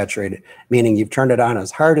 it's saturated, meaning you've turned it on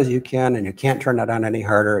as hard as you can, and you can't turn it on any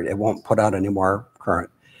harder. It won't put out any more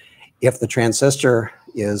current. If the transistor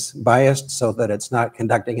is biased so that it's not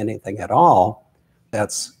conducting anything at all,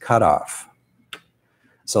 that's cutoff.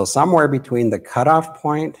 So somewhere between the cutoff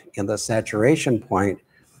point and the saturation point,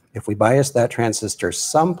 if we bias that transistor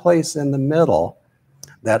someplace in the middle,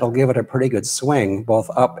 that'll give it a pretty good swing, both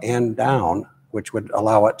up and down, which would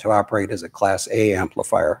allow it to operate as a Class A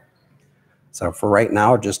amplifier. So for right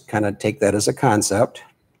now, just kind of take that as a concept.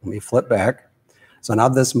 Let me flip back. So now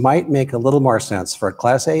this might make a little more sense. For a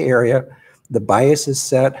Class A area, the bias is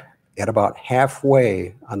set at about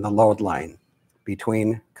halfway on the load line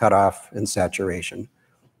between cutoff and saturation.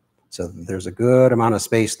 So there's a good amount of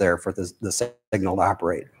space there for the signal to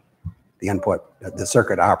operate, the input, the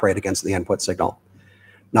circuit to operate against the input signal.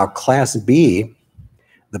 Now Class B,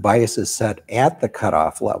 the bias is set at the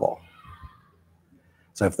cutoff level.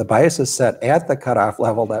 So if the bias is set at the cutoff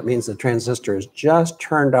level, that means the transistor is just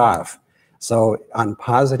turned off. So on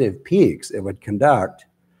positive peaks, it would conduct,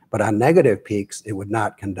 but on negative peaks, it would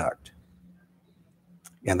not conduct.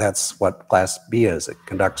 And that's what Class B is. It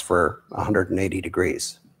conducts for 180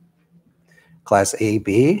 degrees. Class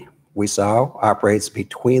AB, we saw, operates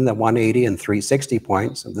between the 180 and 360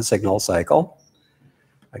 points of the signal cycle.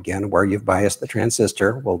 Again, where you've biased the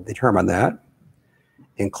transistor will determine that.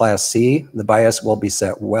 In class C, the bias will be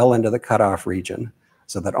set well into the cutoff region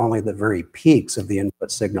so that only the very peaks of the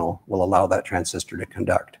input signal will allow that transistor to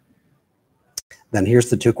conduct. Then here's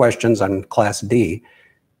the two questions on class D.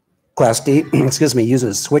 Class D, excuse me,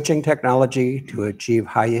 uses switching technology to achieve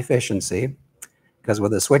high efficiency, because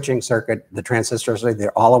with a switching circuit, the transistors are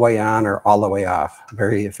either all the way on or all the way off,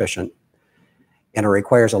 very efficient. And it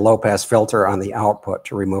requires a low-pass filter on the output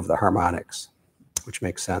to remove the harmonics, which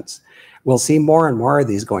makes sense. We'll see more and more of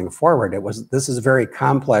these going forward. This is very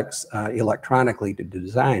complex electronically to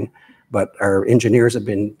design, but our engineers have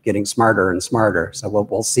been getting smarter and smarter. So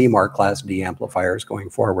we'll see more class D amplifiers going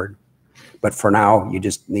forward. But for now, you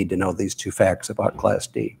just need to know these two facts about class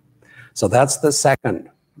D. So that's the second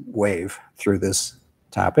wave through this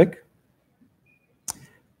topic.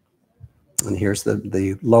 And here's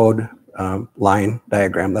the load line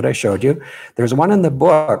diagram that I showed you. There's one in the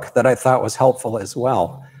book that I thought was helpful as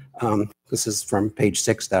well. This is from page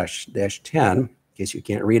 6-10, in case you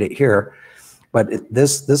can't read it here. But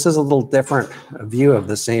this is a little different view of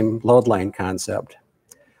the same load line concept.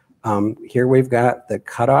 Here we've got the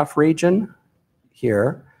cutoff region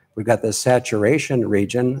here. We've got the saturation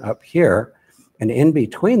region up here. And in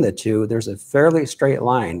between the two, there's a fairly straight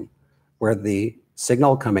line where the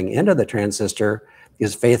signal coming into the transistor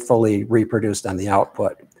is faithfully reproduced on the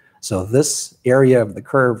output. So this area of the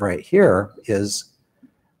curve right here is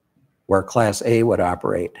where class A would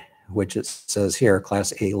operate, which it says here,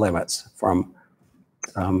 class A limits from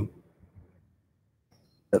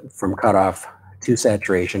cutoff to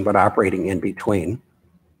saturation, but operating in between.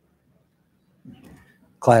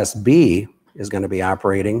 Class B is going to be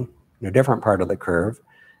operating in a different part of the curve,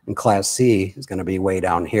 and class C is going to be way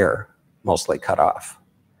down here, mostly cut off.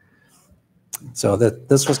 So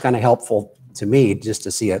this was kind of helpful to me just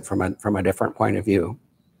to see it from a different point of view.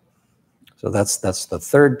 So that's the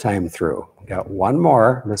third time through. We got one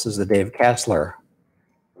more. This is the Dave Kassler.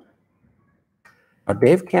 Now,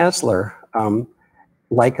 Dave Kassler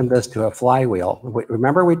likened this to a flywheel.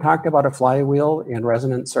 Remember we talked about a flywheel in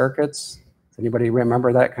resonant circuits? Does anybody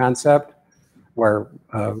remember that concept? Where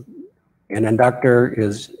an inductor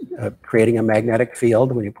is creating a magnetic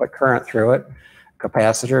field when you put current through it.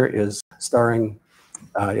 Capacitor is storing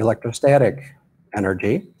electrostatic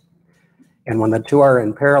energy. And when the two are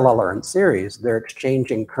in parallel or in series, they're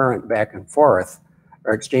exchanging current back and forth,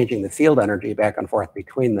 or exchanging the field energy back and forth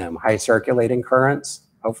between them. High circulating currents.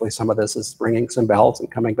 Hopefully some of this is ringing some bells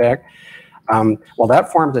and coming back. Well,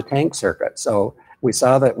 that forms a tank circuit. So we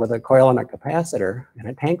saw that with a coil and a capacitor in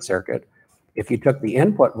a tank circuit, if you took the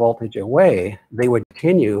input voltage away, they would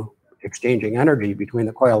continue exchanging energy between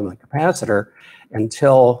the coil and the capacitor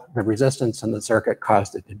until the resistance in the circuit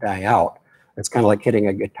caused it to die out. It's kind of like hitting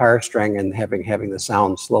a guitar string and having the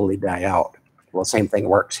sound slowly die out. Well, same thing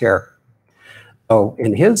works here. So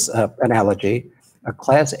in his analogy, a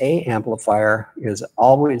class A amplifier is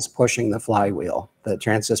always pushing the flywheel. The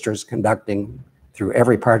transistor is conducting through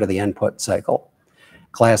every part of the input cycle.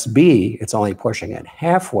 Class B, it's only pushing it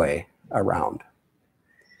halfway around.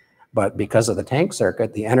 But because of the tank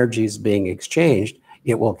circuit, the energy is being exchanged,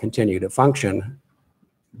 it will continue to function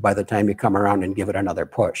by the time you come around and give it another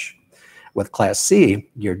push. With class C,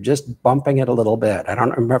 you're just bumping it a little bit. I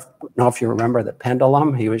don't know if you remember the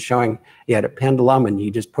pendulum. He was showing he had a pendulum and you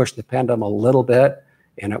just push the pendulum a little bit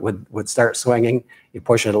and it would start swinging. You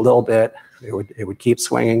push it a little bit, it would keep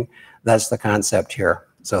swinging. That's the concept here.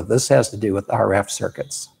 So this has to do with RF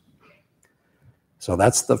circuits. So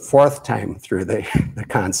that's the fourth time through the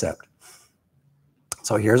concept.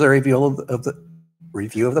 So here's a review of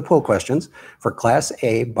the pool questions. For class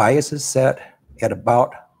A, bias is set at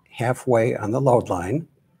about halfway on the load line.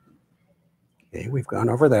 Okay, we've gone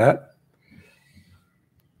over that.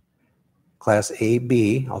 Class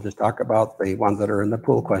AB, I'll just talk about the ones that are in the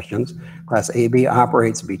pool questions. Class AB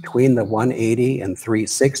operates between the 180 and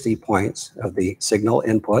 360 points of the signal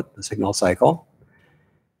input, the signal cycle.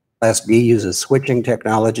 Class B uses switching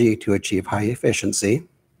technology to achieve high efficiency.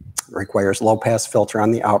 It requires low-pass filter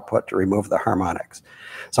on the output to remove the harmonics.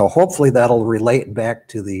 So hopefully that'll relate back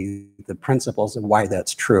to the principles of why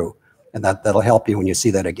that's true, and that'll help you when you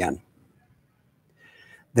see that again.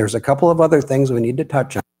 There's a couple of other things we need to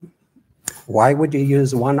touch on. Why would you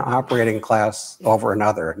use one operating class over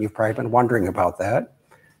another? You've probably been wondering about that,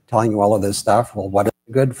 telling you all of this stuff. Well, what is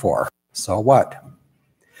it good for? So what?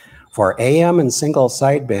 For AM and single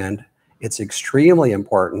sideband, it's extremely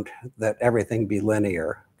important that everything be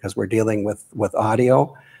linear because we're dealing with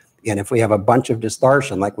audio. And if we have a bunch of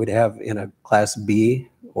distortion like we'd have in a class B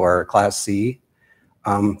or class C,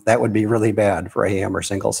 that would be really bad for AM or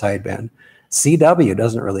single sideband. CW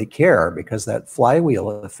doesn't really care because that flywheel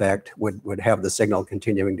effect would have the signal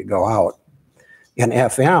continuing to go out. And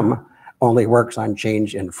FM only works on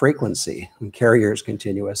change in frequency, and carrier is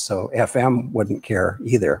continuous, so FM wouldn't care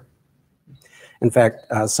either. In fact,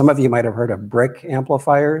 some of you might have heard of brick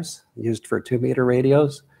amplifiers used for 2-meter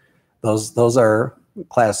radios. Those are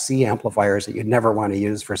Class C amplifiers that you'd never want to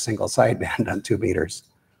use for single sideband on 2 meters.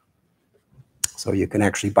 So you can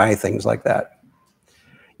actually buy things like that.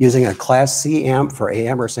 Using a Class C amp for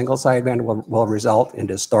AM or single sideband will result in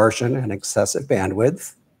distortion and excessive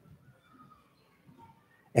bandwidth.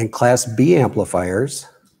 And Class B amplifiers,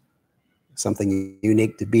 something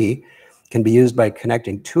unique to B, can be used by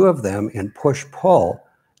connecting 2 of them in push-pull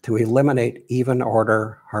to eliminate even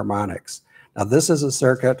order harmonics. Now this is a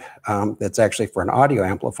circuit that's actually for an audio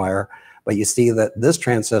amplifier, but you see that this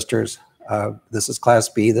transistor's, this is Class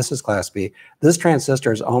B, this is Class B. This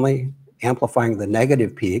transistor is only amplifying the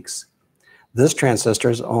negative peaks. This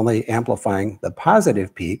transistor is only amplifying the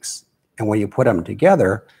positive peaks. And when you put them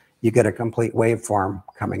together, you get a complete waveform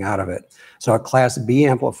coming out of it. So a Class B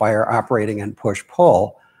amplifier operating in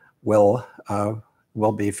push-pull will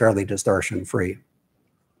be fairly distortion-free.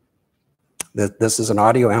 This is an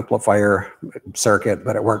audio amplifier circuit,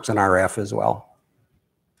 but it works in RF as well.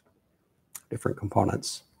 Different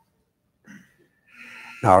components.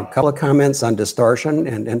 Now, a couple of comments on distortion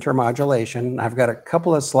and intermodulation. I've got a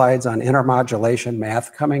couple of slides on intermodulation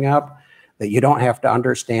math coming up that you don't have to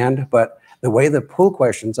understand, but the way the pool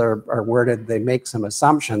questions are worded, they make some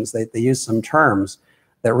assumptions. They use some terms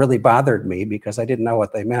that really bothered me because I didn't know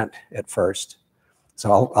what they meant at first.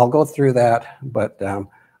 So I'll go through that, but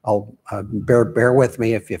bear with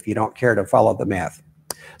me if you don't care to follow the math.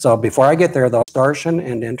 So before I get there though, distortion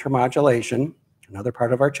and intermodulation, another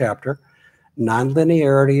part of our chapter.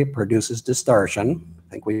 Nonlinearity produces distortion.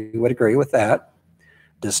 I think we would agree with that.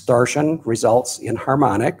 Distortion results in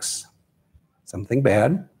harmonics, something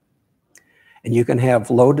bad. And you can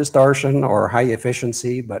have low distortion or high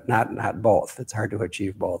efficiency, but not both. It's hard to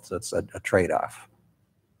achieve both, so it's a trade-off.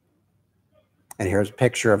 And here's a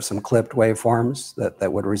picture of some clipped waveforms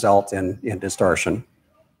that would result in distortion.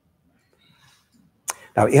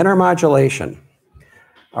 Now, intermodulation.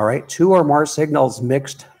 All right, 2 or more signals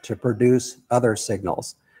mixed to produce other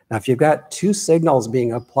signals. Now, if you've got 2 signals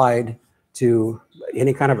being applied to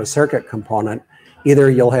any kind of a circuit component, either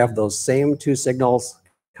you'll have those same 2 signals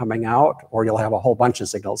coming out, or you'll have a whole bunch of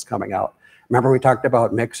signals coming out. Remember we talked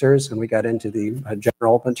about mixers and we got into the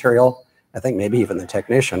general material, I think maybe even the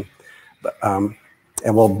technician, but, and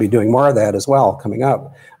we'll be doing more of that as well coming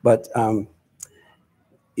up. But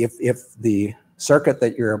if the circuit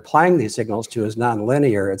that you're applying these signals to is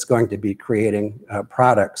nonlinear, it's going to be creating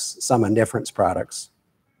products, sum and difference products.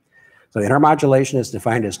 So intermodulation is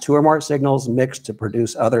defined as 2 or more signals mixed to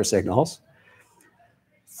produce other signals.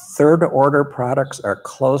 Third order products are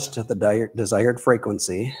close to the desired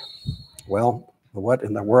frequency. Well, what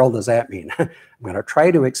in the world does that mean? I'm going to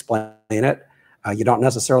try to explain it. You don't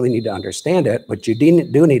necessarily need to understand it, but you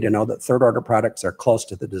do need to know that third order products are close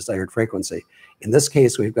to the desired frequency. In this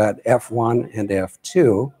case, we've got F1 and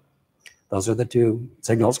F2. Those are the 2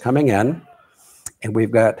 signals coming in. And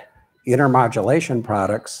we've got intermodulation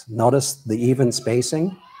products. Notice the even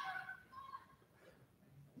spacing.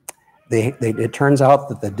 It turns out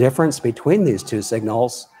that the difference between these 2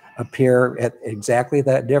 signals appear at exactly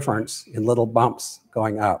that difference in little bumps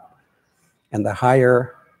going up. And the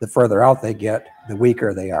further out they get, the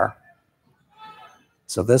weaker they are.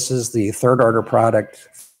 So this is the third order product.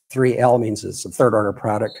 3L means it's a third order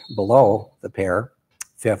product below the pair,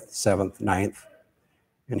 5th, 7th, 9th.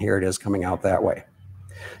 And here it is coming out that way.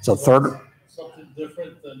 So third. Something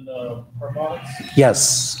different than harmonics?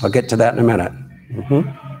 Yes, I'll get to that in a minute.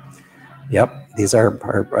 Yep, these are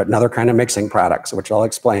another kind of mixing products, which I'll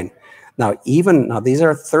explain. Now these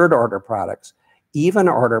are third order products. Even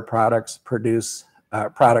order products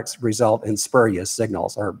result in spurious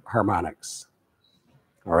signals or harmonics.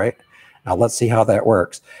 All right, now let's see how that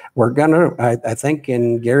works. We're gonna, I think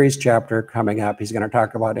in Gary's chapter coming up, he's gonna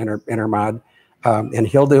talk about intermod, and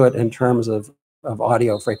he'll do it in terms of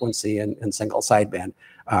audio frequency and single sideband.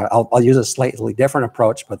 I'll use a slightly different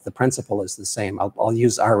approach, but the principle is the same. I'll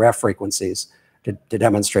use RF frequencies to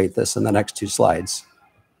demonstrate this in the next 2 slides.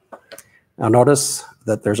 Now notice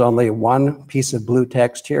that there's only one piece of blue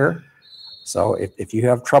text here. So if you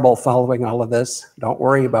have trouble following all of this, don't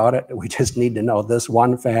worry about it. We just need to know this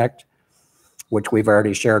one fact, which we've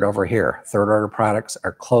already shared over here. Third order products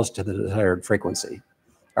are close to the desired frequency.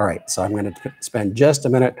 All right, so I'm going to spend just a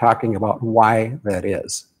minute talking about why that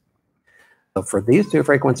is. So for these two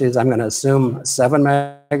frequencies, I'm going to assume 7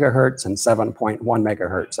 megahertz and 7.1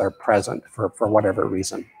 megahertz are present for whatever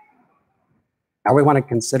reason. Now we want to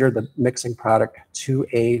consider the mixing product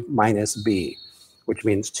 2A minus B, which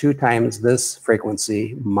means 2 times this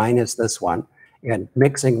frequency minus this one. And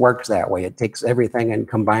mixing works that way. It takes everything and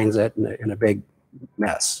combines it in a big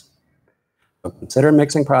mess. So consider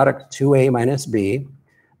mixing product 2A minus B.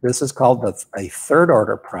 This is called a third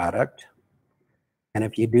order product. And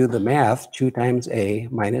if you do the math, 2 times A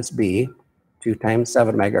minus B, 2 times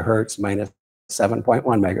 7 megahertz minus 7.1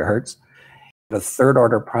 megahertz, the third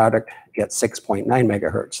order product gets 6.9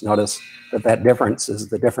 megahertz. Notice that that difference is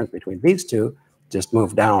the difference between these two, just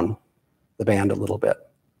move down the band a little bit.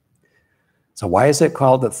 So why is it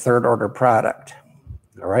called the third order product?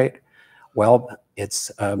 All right, well, it's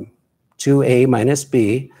 2A minus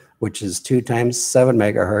B, which is 2 times 7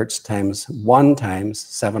 megahertz times 1 times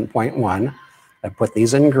 7.1. I put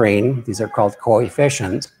these in green. These are called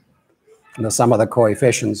coefficients. And the sum of the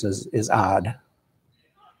coefficients is odd.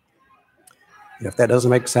 If that doesn't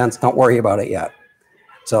make sense, don't worry about it yet.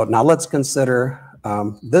 So now let's consider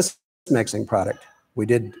this mixing product. We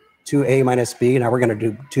did 2A minus B. Now we're going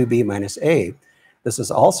to do 2B minus A. This is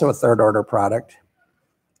also a third order product,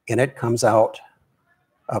 and it comes out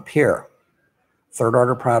up here. Third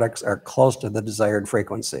order products are close to the desired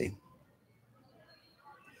frequency.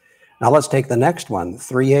 Now let's take the next one.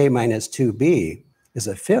 3A minus 2B is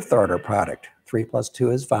a fifth order product. 3 plus 2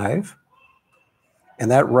 is 5. And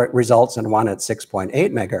that results in one at 6.8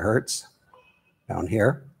 megahertz down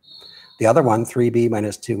here. The other one, 3B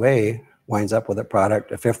minus 2A, winds up with a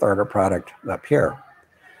product, a fifth order product up here.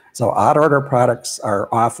 So odd order products are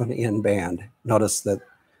often in band. Notice that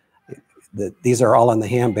these are all in the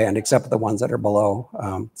ham band except the ones that are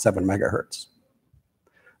below 7 megahertz.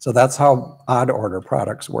 So that's how odd order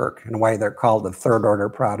products work and why they're called a third order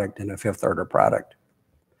product and a fifth order product.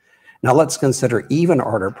 Now let's consider even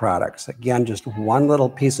order products. Again, just one little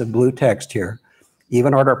piece of blue text here.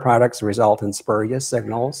 Even order products result in spurious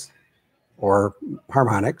signals or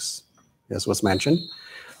harmonics, as was mentioned.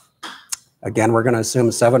 Again, we're going to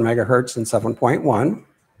assume 7 megahertz and 7.1.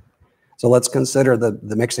 So let's consider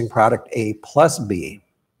the mixing product A plus B.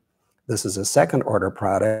 This is a second order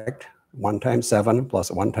product, 1 times 7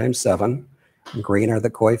 plus 1 times 7. Green are the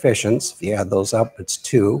coefficients. If you add those up, it's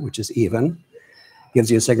 2, which is even.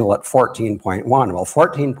 Gives you a signal at 14.1. Well,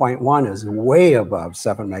 14.1 is way above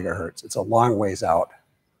 7 megahertz. It's a long ways out.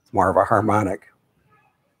 It's more of a harmonic.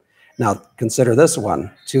 Now, consider this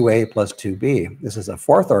one, 2A plus 2B. This is a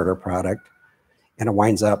fourth order product, and it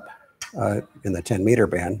winds up in the 10 meter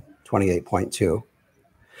band, 28.2.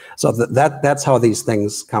 So that's how these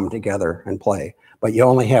things come together and play. But you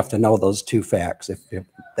only have to know those two facts. If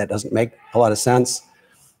that doesn't make a lot of sense,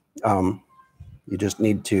 you just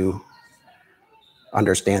need to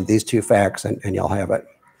understand these two facts and you'll have it.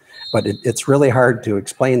 But it's really hard to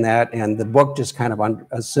explain that, and the book just kind of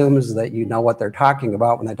assumes that you know what they're talking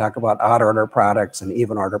about when they talk about odd order products and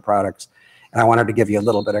even order products. And I wanted to give you a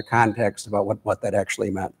little bit of context about what that actually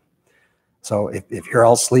meant. So if you're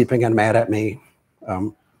all sleeping and mad at me,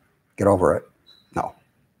 get over it. No.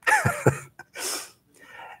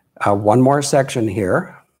 One more section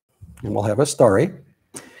here, and we'll have a story.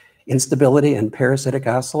 Instability and parasitic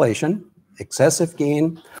oscillation. Excessive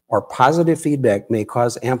gain or positive feedback may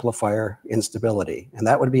cause amplifier instability. And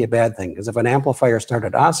that would be a bad thing, because if an amplifier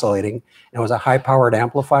started oscillating and it was a high-powered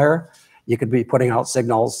amplifier, you could be putting out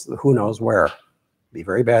signals who knows where. Be a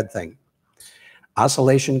very bad thing.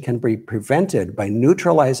 Oscillation can be prevented by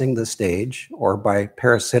neutralizing the stage or by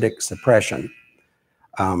parasitic suppression.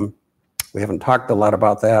 We haven't talked a lot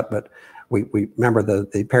about that, but we remember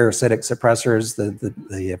the parasitic suppressors,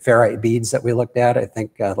 the ferrite beads that we looked at, I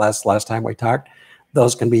think last time we talked.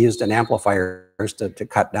 Those can be used in amplifiers to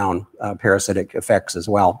cut down parasitic effects as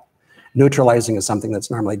well. Neutralizing is something that's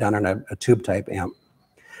normally done in a tube type amp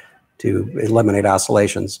to eliminate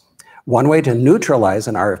oscillations. One way to neutralize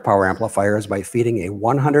an RF power amplifier is by feeding a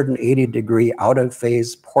 180-degree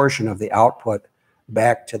out-of-phase portion of the output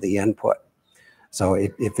back to the input. So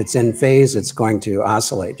if it's in phase, it's going to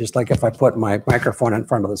oscillate. Just like if I put my microphone in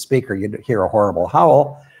front of the speaker, you'd hear a horrible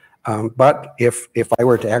howl. But if I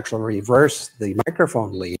were to actually reverse the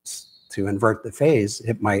microphone leads to invert the phase,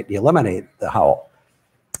 it might eliminate the howl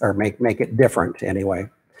or make it different anyway.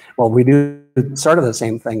 Well, we do sort of the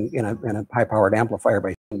same thing in a high-powered amplifier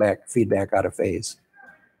by feedback out of phase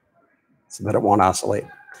so that it won't oscillate.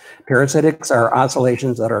 Parasitics are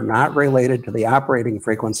oscillations that are not related to the operating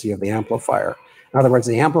frequency of the amplifier. In other words,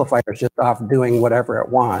 the amplifier is just off doing whatever it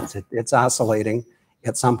wants. It's oscillating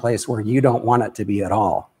at some place where you don't want it to be at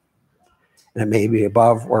all. and it may be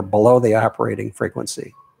above or below the operating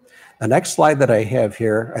frequency. The next slide that I have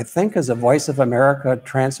here, I think, is a Voice of America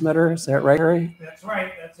transmitter. Is that right, Harry? That's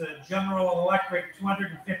right. That's a General Electric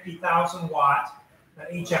 250,000 watt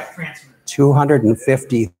HF transmitter.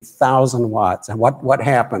 250,000 watts. And what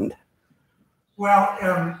happened? Well,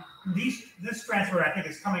 this transmitter, I think,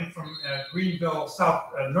 is coming from Greenville,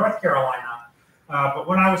 North Carolina. But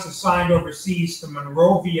when I was assigned overseas to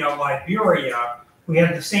Monrovia, Liberia, we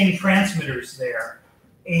had the same transmitters there.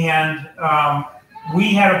 And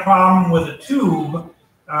we had a problem with a tube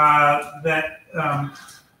that,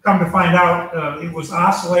 come to find out, it was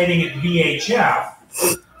oscillating at VHF,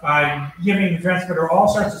 giving the transmitter all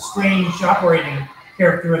sorts of strange operating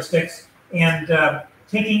characteristics, and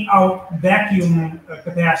taking out vacuum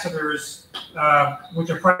capacitors,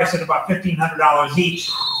 which are priced at about $1,500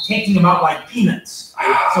 each, taking them out like peanuts.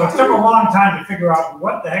 So it took a long time to figure out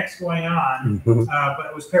what the heck's going on, but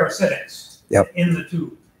it was parasitics in the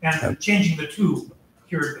tube. And changing the tube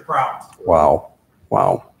cured the problem. Wow.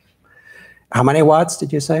 Wow. How many watts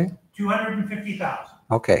did you say? 250,000.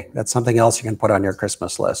 Okay, that's something else you can put on your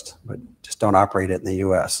Christmas list, but just don't operate it in the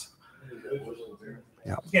U.S.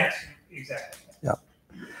 Yeah. Yes, exactly. Yeah.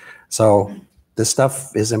 So this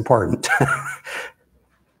stuff is important.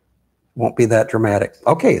 Won't be that dramatic.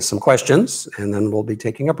 Okay, some questions, and then we'll be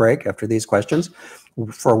taking a break after these questions.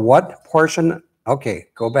 For what portion, okay,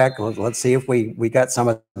 go back, let's see if we got some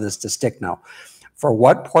of this to stick now. For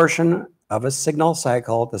what portion of a signal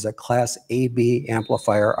cycle does a class AB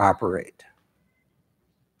amplifier operate?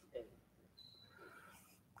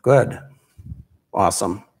 Good.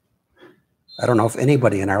 Awesome. I don't know if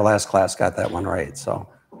anybody in our last class got that one right, so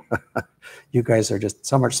you guys are just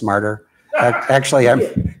so much smarter. Actually,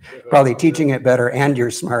 I'm probably teaching it better, and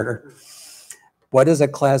you're smarter. What is a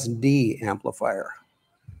class D amplifier?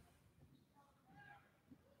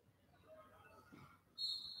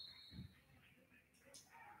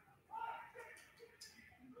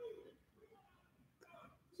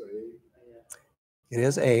 It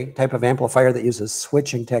is a type of amplifier that uses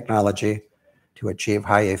switching technology to achieve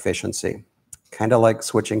high efficiency, kind of like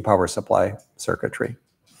switching power supply circuitry.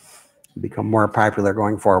 Become more popular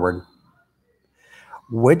going forward.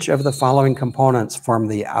 Which of the following components form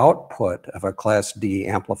the output of a Class D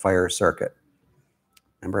amplifier circuit?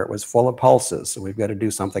 Remember, it was full of pulses, so we've got to do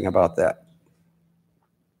something about that.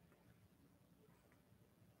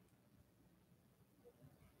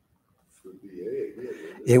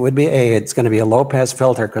 It would be A. It's going to be a low-pass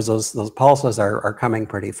filter because those pulses are coming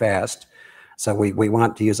pretty fast. So we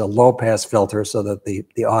want to use a low-pass filter so that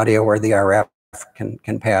the audio or the RF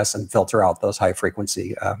can pass and filter out those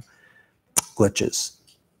high-frequency glitches,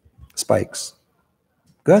 spikes.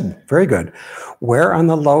 Good, very good. Where on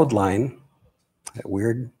the load line, that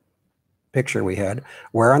weird picture we had,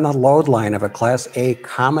 where on the load line of a Class A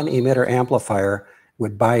common emitter amplifier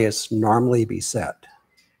would bias normally be set?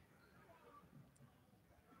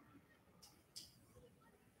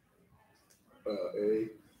 A.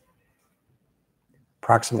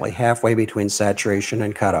 Approximately halfway between saturation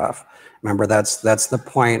and cutoff. Remember, that's the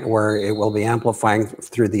point where it will be amplifying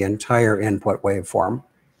through the entire input waveform.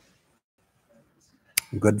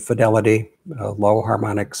 Good fidelity, low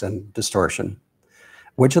harmonics and distortion.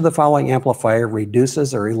 Which of the following amplifier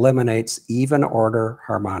reduces or eliminates even order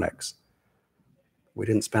harmonics? We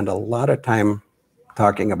didn't spend a lot of time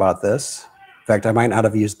talking about this. In fact, I might not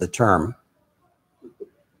have used the term.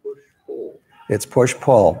 It's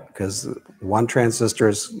push-pull, because one transistor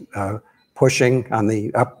is pushing on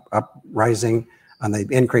the rising, on the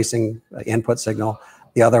increasing input signal.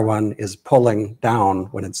 The other one is pulling down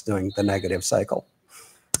when it's doing the negative cycle.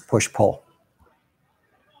 Push-pull.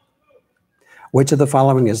 Which of the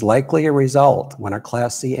following is likely a result when a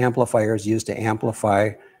Class C amplifier is used to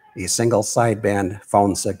amplify a single sideband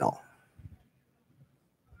phone signal?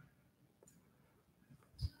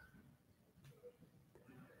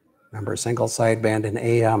 Remember, single sideband and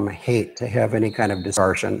AM hate to have any kind of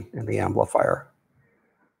distortion in the amplifier.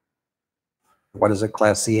 What does a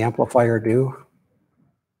Class C amplifier do?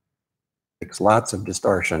 It makes lots of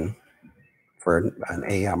distortion for an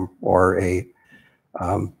AM or a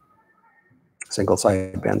single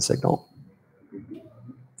sideband signal.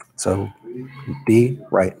 So D,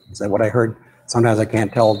 right? Is that what I heard? Sometimes I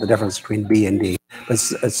can't tell the difference between B and D. But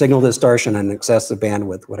a signal distortion and excessive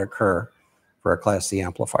bandwidth would occur for a Class C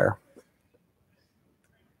amplifier.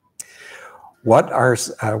 Why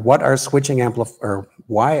are switching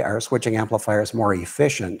amplifiers more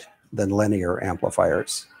efficient than linear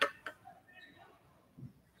amplifiers?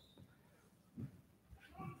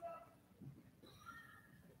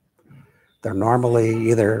 They're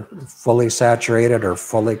normally either fully saturated or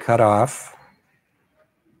fully cut off.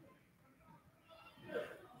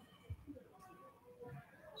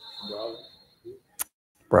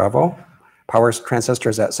 Bravo. Power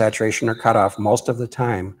transistors at saturation are cut off most of the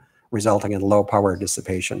time, resulting in low power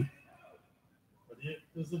dissipation. But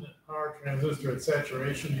isn't it power transistor at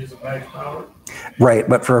saturation using max power? Right,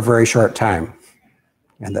 but for a very short time.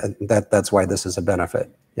 And that's why this is a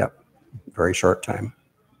benefit. Yep, very short time.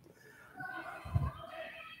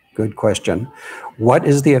 Good question. What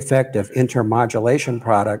is the effect of intermodulation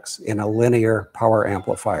products in a linear power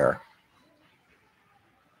amplifier?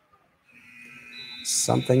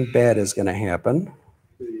 Something bad is going to happen.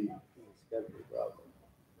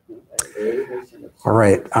 All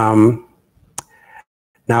right.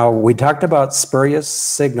 Now, we talked about spurious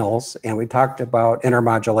signals and we talked about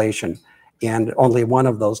intermodulation, and only one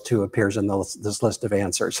of those two appears in this list of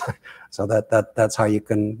answers. So that's how you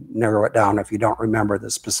can narrow it down if you don't remember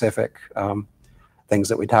the specific things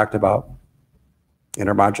that we talked about.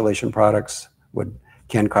 Intermodulation products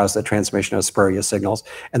can cause the transmission of spurious signals.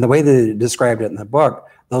 And the way they described it in the book,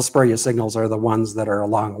 those spurious signals are the ones that are a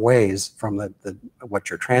long ways from what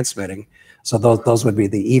you're transmitting. So those would be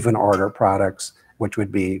the even order products, which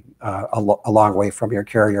would be a long way from your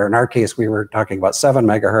carrier. In our case, we were talking about 7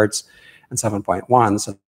 megahertz and 7.1.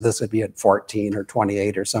 So this would be at 14 or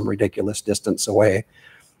 28 or some ridiculous distance away,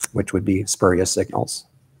 which would be spurious signals.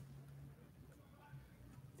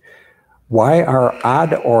 Why are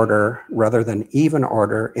odd order rather than even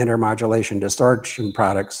order intermodulation distortion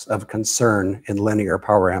products of concern in linear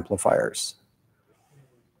power amplifiers?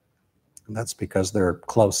 And that's because they're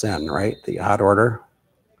close in, right? The odd order.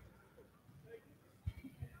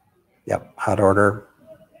 Yep, odd order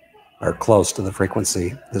are close to the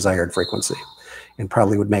frequency, desired frequency, and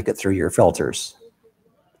probably would make it through your filters.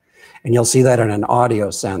 And you'll see that in an audio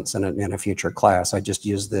sense in a future class. I just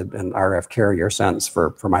used an RF carrier sense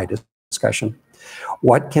for my discussion.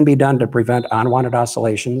 What can be done to prevent unwanted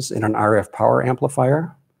oscillations in an RF power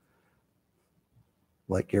amplifier?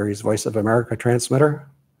 Like Gary's Voice of America transmitter?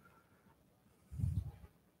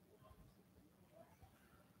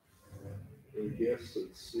 Yes,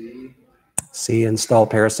 it's C. C, install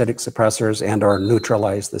parasitic suppressors and or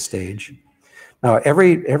neutralize the stage. Now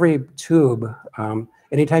every tube,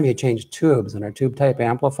 anytime you change tubes in a tube type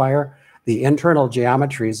amplifier, the internal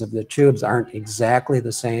geometries of the tubes aren't exactly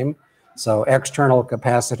the same. So external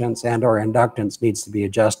capacitance and or inductance needs to be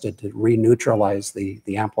adjusted to re-neutralize the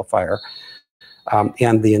amplifier.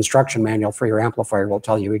 And the instruction manual for your amplifier will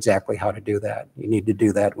tell you exactly how to do that. You need to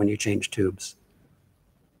do that when you change tubes.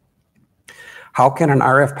 How can an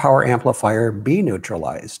RF power amplifier be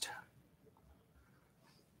neutralized?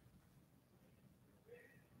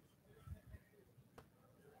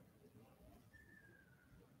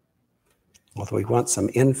 Well, do we want some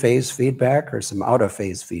in-phase feedback or some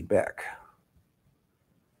out-of-phase feedback?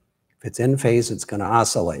 If it's in phase, it's going to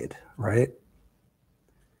oscillate, right?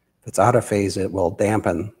 If it's out of phase, it will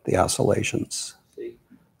dampen the oscillations.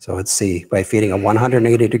 So it's C, by feeding a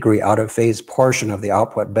 180-degree out-of-phase portion of the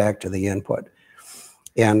output back to the input.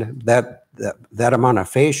 And that amount of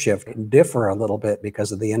phase shift can differ a little bit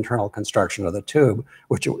because of the internal construction of the tube,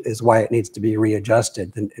 which is why it needs to be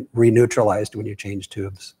readjusted and re-neutralized when you change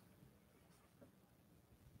tubes.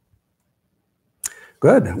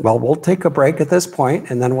 Good. Well, we'll take a break at this point,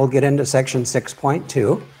 and then we'll get into section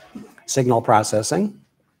 6.2, signal processing.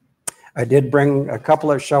 I did bring a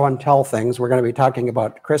couple of show and tell things. We're going to be talking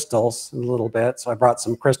about crystals in a little bit, so I brought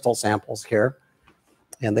some crystal samples here.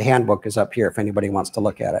 And the handbook is up here if anybody wants to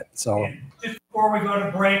look at it. So, and just before we go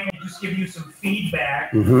to break, I'll just give you some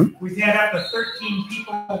feedback. We've had up to 13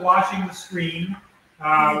 people watching the stream.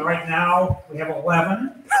 Right now, we have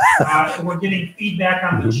 11. So we're getting feedback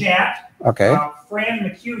on the chat. Okay. Fran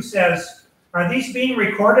McHugh says, are these being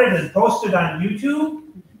recorded and posted on YouTube?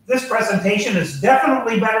 This presentation is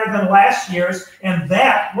definitely better than last year's, and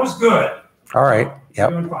that was good. All right. Yep.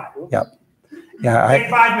 Doing fine. Yep. Yeah.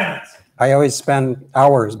 Take 5 minutes. I always spend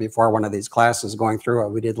hours before one of these classes going through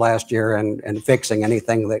what we did last year and fixing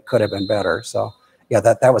anything that could have been better. So yeah,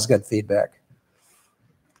 that was good feedback.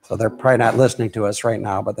 So they're probably not listening to us right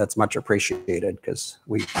now, but that's much appreciated because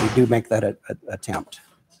we do make that attempt.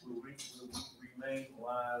 We'll remain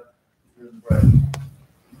live during the break.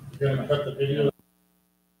 You're going to cut the video.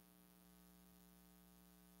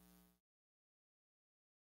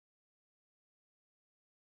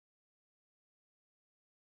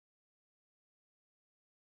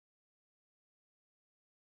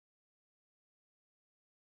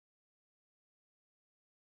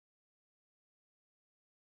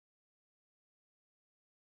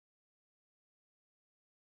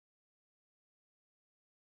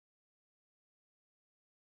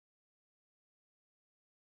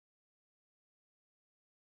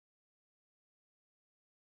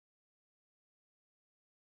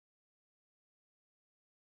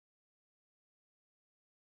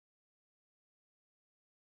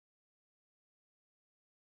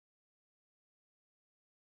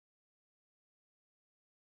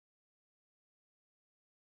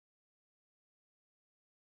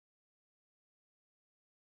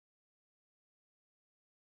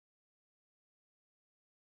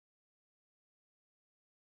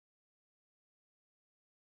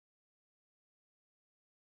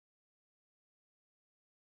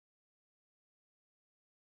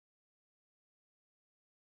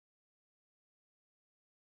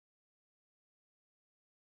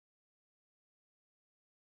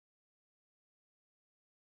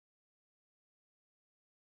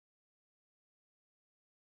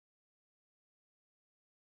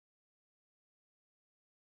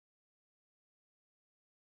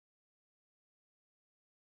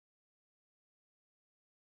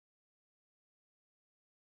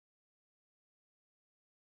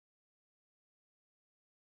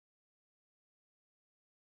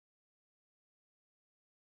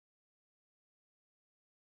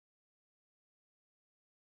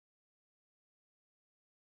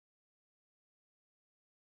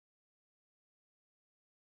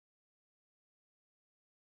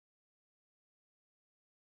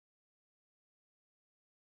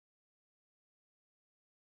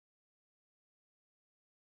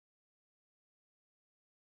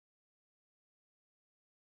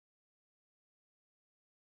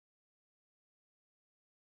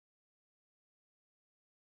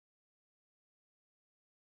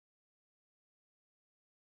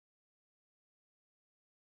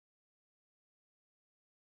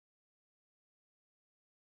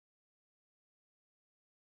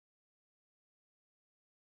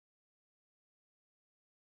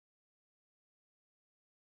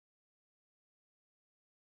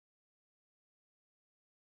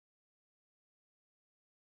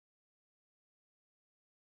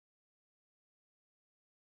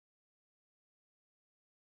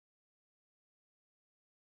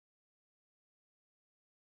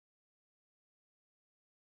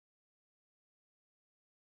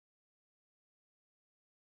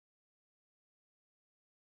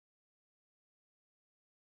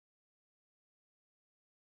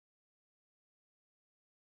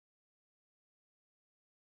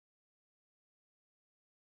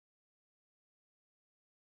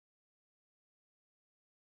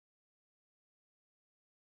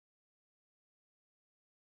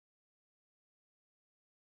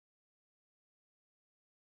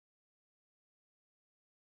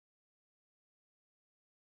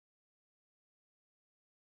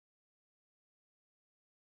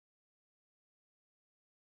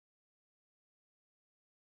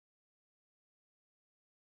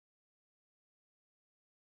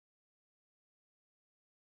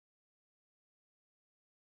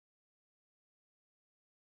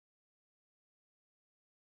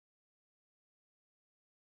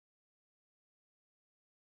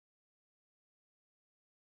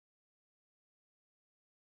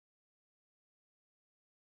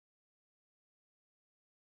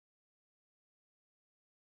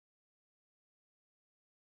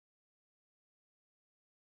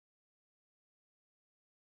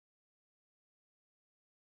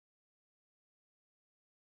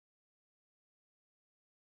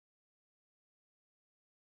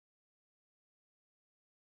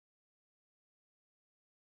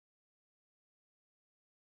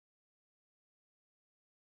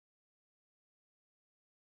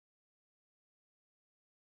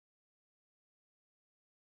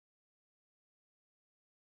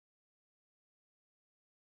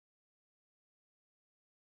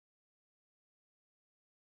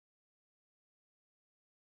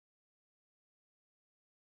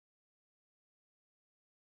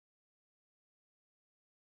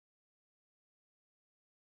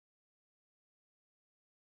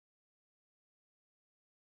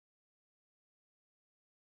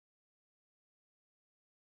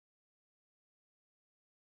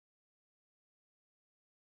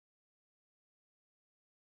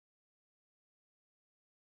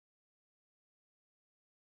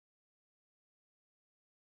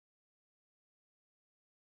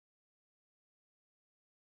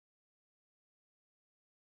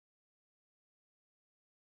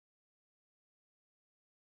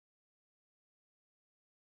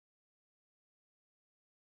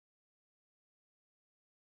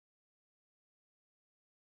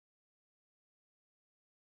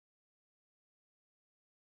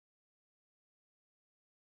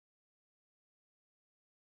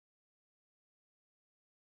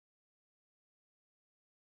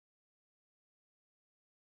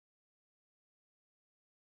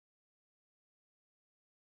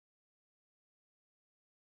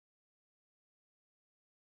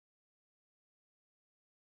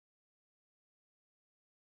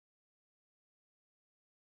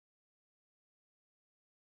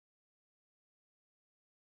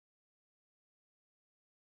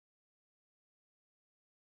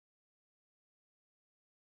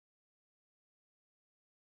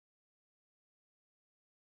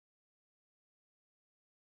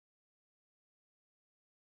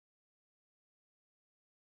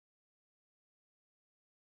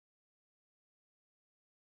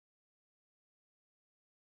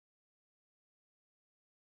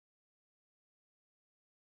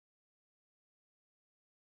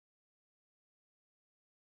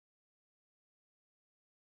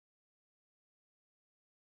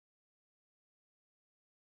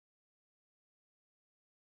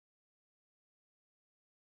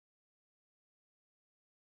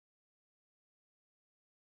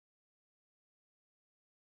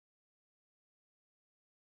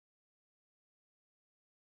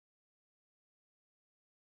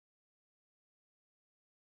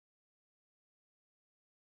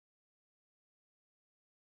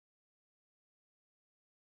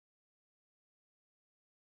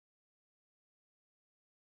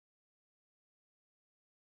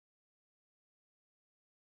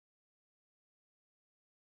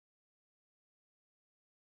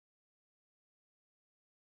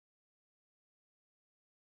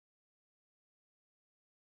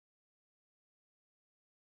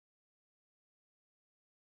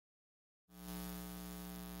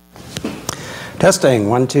 Testing,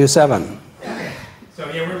 1, 2, 7. So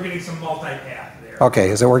yeah, we're getting some multi-path there. Okay,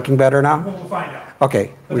 is it working better now? We'll find out.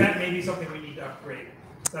 Okay. But that may be something we need to upgrade.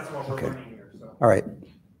 That's what we're learning here. So All right.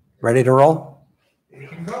 Ready to roll? we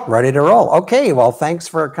can go. Ready to roll. Okay, well, thanks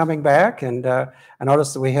for coming back. And I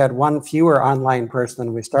noticed that we had one fewer online person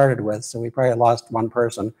than we started with, so we probably lost one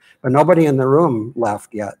person. But nobody in the room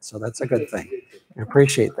left yet, so that's a good thing. I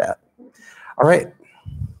appreciate that. All right.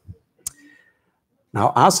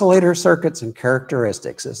 Now, oscillator circuits and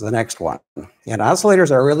characteristics is the next one. And oscillators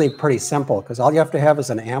are really pretty simple because all you have to have is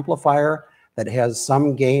an amplifier that has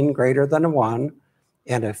some gain greater than 1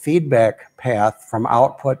 and a feedback path from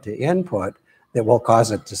output to input that will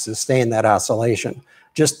cause it to sustain that oscillation.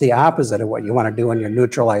 Just the opposite of what you want to do when you're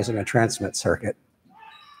neutralizing a transmit circuit.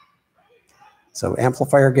 So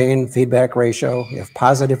amplifier gain, feedback ratio. If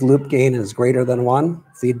positive loop gain is greater than 1,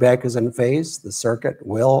 feedback is in phase, the circuit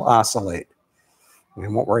will oscillate. We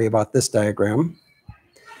won't worry about this diagram.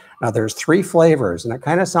 Now there's 3 flavors, and it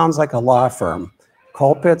kind of sounds like a law firm.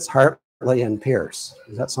 Colpitts, Hartley, and Pierce.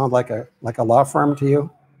 Does that sound like a law firm to you?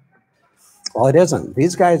 Well, it isn't.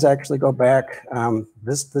 These guys actually go back,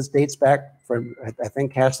 this dates back from, I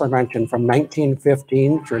think Cashler mentioned, from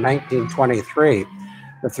 1915 through 1923,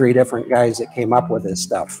 the 3 different guys that came up with this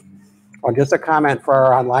stuff. Well, just a comment for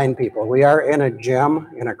our online people. We are in a gym,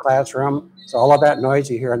 in a classroom, so all of that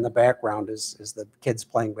noise you hear in the background is the kids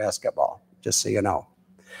playing basketball, just so you know.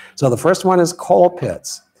 So the first one is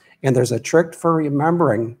Colpitts, and there's a trick for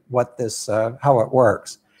remembering what this, how it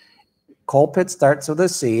works. Colpitts starts with a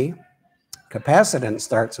C, capacitance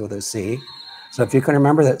starts with a C, so if you can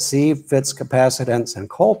remember that C fits capacitance and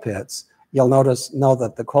Colpitts, you'll know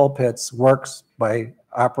that the Colpitts works by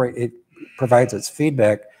it provides its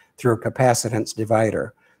feedback through a capacitance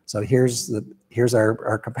divider. So here's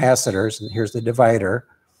our capacitors, and here's the divider,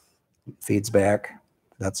 feeds back.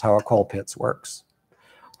 That's how a Colpitts works.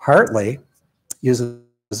 Hartley uses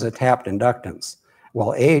a tapped inductance.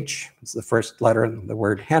 Well, H is the first letter in the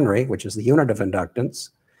word Henry, which is the unit of inductance.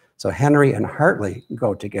 So Henry and Hartley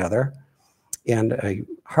go together, and a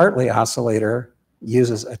Hartley oscillator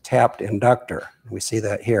uses a tapped inductor. We see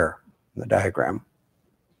that here in the diagram.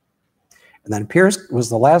 And then Pierce was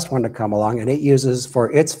the last one to come along, and it uses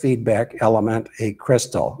for its feedback element a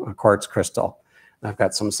crystal, a quartz crystal. And I've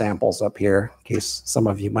got some samples up here in case some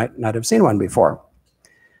of you might not have seen one before.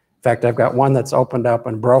 In fact, I've got one that's opened up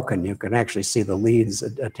and broken. You can actually see the leads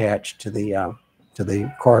attached to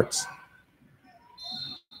the quartz.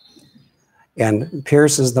 And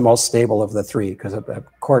Pierce is the most stable of the 3 because a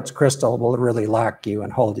quartz crystal will really lock you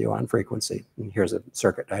and hold you on frequency. And here's a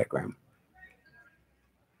circuit diagram.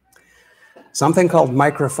 Something called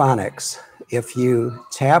microphonics. If you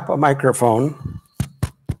tap a microphone,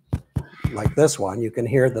 like this one, you can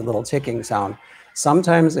hear the little ticking sound.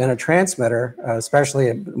 Sometimes in a transmitter,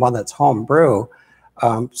 especially one that's home brew,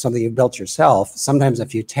 something you built yourself, sometimes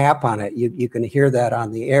if you tap on it, you can hear that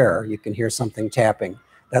on the air. You can hear something tapping.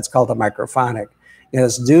 That's called a microphonic. And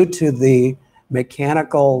it's due to the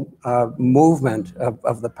mechanical movement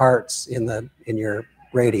of the parts in your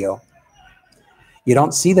radio. You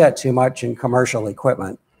don't see that too much in commercial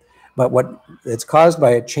equipment, but it's caused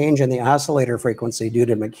by a change in the oscillator frequency due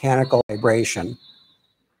to mechanical vibration.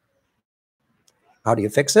 How do you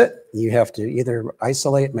fix it? You have to either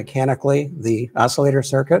isolate mechanically the oscillator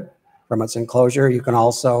circuit from its enclosure. You can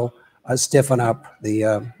also stiffen up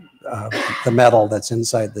the metal that's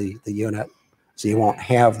inside the unit, so you won't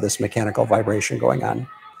have this mechanical vibration going on.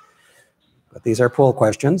 But these are pool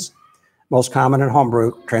questions. Most common in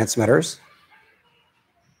homebrew transmitters.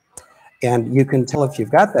 And you can tell if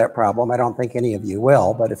you've got that problem. I don't think any of you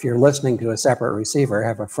will, but if you're listening to a separate receiver,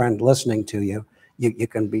 have a friend listening to you, you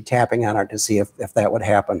can be tapping on it to see if that would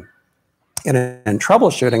happen. And in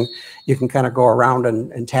troubleshooting, you can kind of go around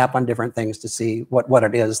and tap on different things to see what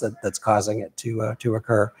it is that's causing it to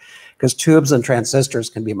occur. Because tubes and transistors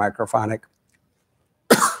can be microphonic,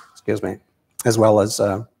 excuse me, as well as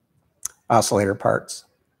oscillator parts.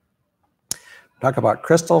 Talk about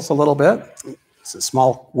crystals a little bit. It's a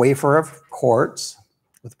small wafer of quartz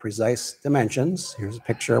with precise dimensions. Here's a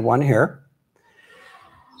picture of one here.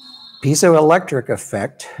 Piezoelectric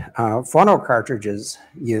effect. Phono cartridges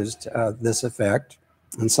used this effect.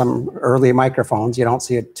 In some early microphones, you don't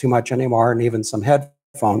see it too much anymore, and even some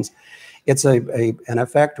headphones. It's an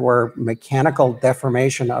effect where mechanical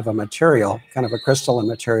deformation of a material, kind of a crystalline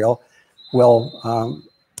material, will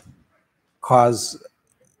cause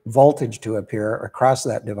voltage to appear across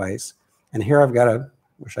that device. And here I've got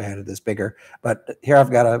wish I had this bigger, but here I've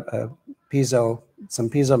got some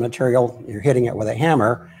piezo material. You're hitting it with a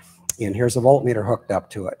hammer, and here's a voltmeter hooked up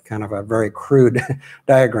to it. Kind of a very crude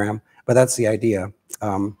diagram. but that's the idea.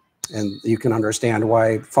 And you can understand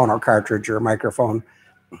why phono cartridge or microphone,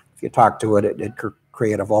 if you talk to it, it could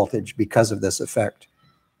create a voltage because of this effect.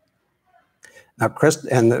 Now,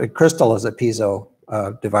 the crystal is a piezo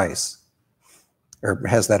device, or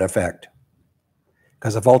has that effect,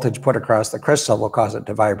 because a voltage put across the crystal will cause it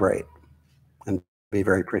to vibrate and be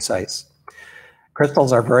very precise.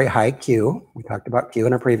 Crystals are very high Q. We talked about Q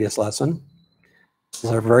in a previous lesson.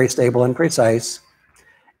 Crystals are very stable and precise,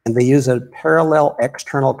 and they use a parallel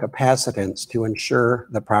external capacitance to ensure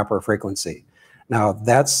the proper frequency. Now,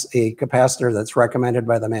 that's a capacitor that's recommended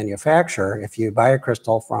by the manufacturer. If you buy a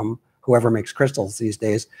crystal from whoever makes crystals these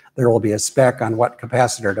days, there will be a spec on what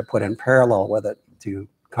capacitor to put in parallel with it to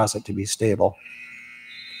cause it to be stable.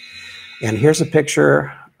 And here's a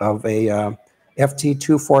picture of a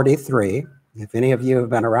FT243. If any of you have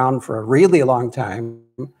been around for a really long time,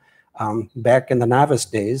 back in the novice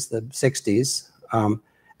days, the 60s,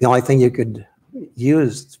 the only thing you could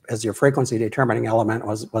use as your frequency determining element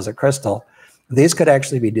was a crystal. These could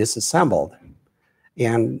actually be disassembled,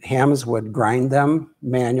 and hams would grind them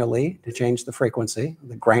manually to change the frequency.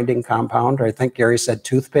 The grinding compound, or I think Gary said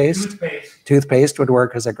toothpaste. Toothpaste would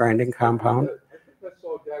work as a grinding compound. I think I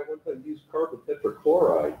saw a guy one time use carbon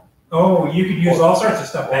tetrachloride. Oh, you could use all sorts of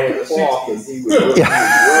stuff back in the 60s.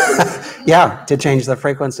 Yeah. Yeah, to change the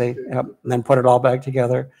frequency. Yep. And then put it all back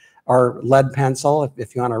together. Or lead pencil,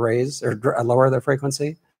 if you want to raise or lower the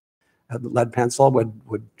frequency. A lead pencil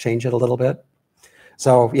would change it a little bit.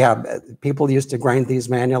 So yeah, people used to grind these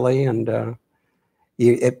manually, and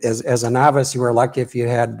as a novice, you were lucky if you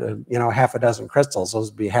had half a dozen crystals. Those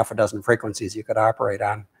would be half a dozen frequencies you could operate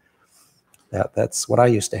on. That's what I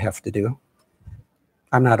used to have to do.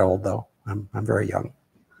 I'm not old though. I'm very young.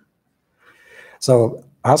 So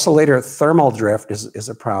oscillator thermal drift is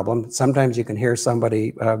a problem. Sometimes you can hear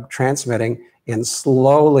somebody transmitting, and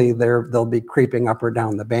slowly they'll be creeping up or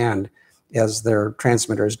down the band as their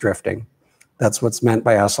transmitter is drifting. That's what's meant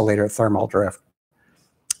by oscillator thermal drift.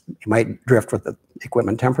 You might drift with the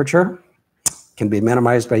equipment temperature. Can be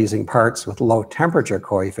minimized by using parts with low temperature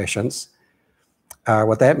coefficients.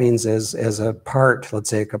 What that means is, as a part,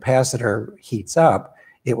 let's say a capacitor, heats up,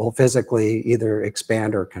 it will physically either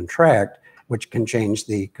expand or contract, which can change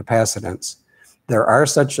the capacitance. There are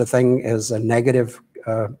such a thing as a negative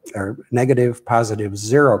positive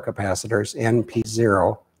zero capacitors,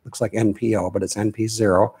 NP0. Looks like NPO, but it's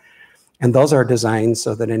NP0. And those are designed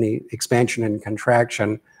so that any expansion and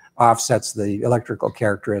contraction offsets the electrical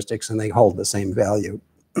characteristics, and they hold the same value.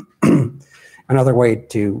 Another way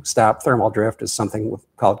to stop thermal drift is something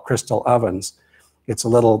called crystal ovens. It's a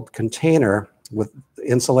little container with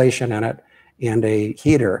insulation in it and a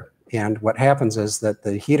heater. And what happens is that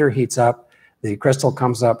the heater heats up, the crystal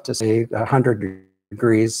comes up to say 100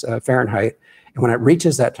 degrees Fahrenheit. And when it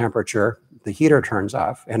reaches that temperature, the heater turns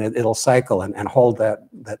off, and it'll cycle and hold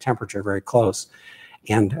that temperature very close.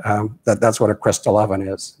 And that's what a crystal oven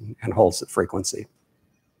is, and holds the frequency.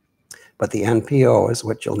 But the NPO is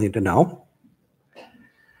what you'll need to know.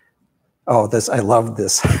 Oh, I love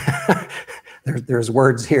this. There's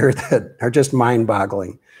words here that are just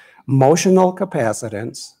mind-boggling. Motional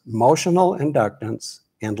capacitance, motional inductance,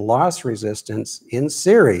 and loss resistance in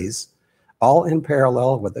series, all in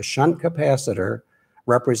parallel with a shunt capacitor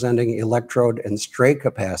representing electrode and stray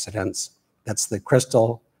capacitance. That's the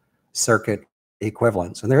crystal circuit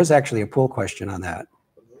equivalence. And there is actually a pool question on that.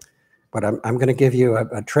 But I'm going to give you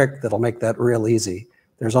a trick that'll make that real easy.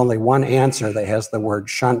 There's only one answer that has the word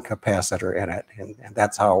shunt capacitor in it, and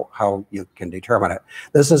that's how you can determine it.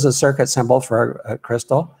 This is a circuit symbol for a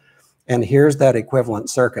crystal, and here's that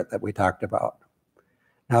equivalent circuit that we talked about.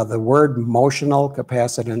 Now, the word motional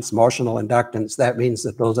capacitance, motional inductance, that means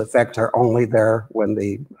that those effects are only there when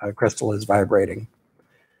the crystal is vibrating.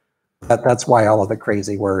 That's why all of the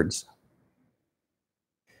crazy words.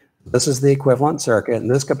 This is the equivalent circuit, and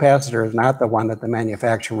this capacitor is not the one that the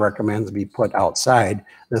manufacturer recommends be put outside.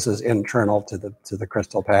 This is internal to the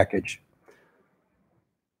crystal package.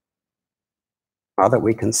 Now that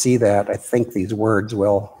we can see that, I think these words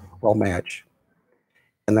will match.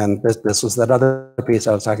 And then this was that other piece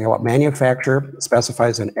I was talking about. Manufacturer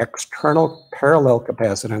specifies an external parallel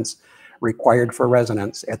capacitance required for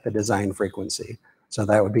resonance at the design frequency. So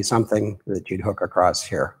that would be something that you'd hook across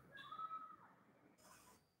here.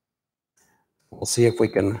 We'll see if we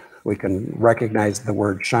can recognize the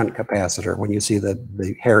word shunt capacitor when you see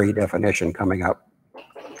the hairy definition coming up.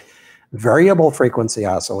 Variable frequency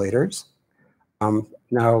oscillators.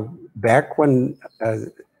 Now, back when a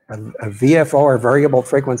VFO or variable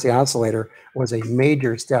frequency oscillator was a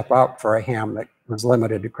major step up for a ham that was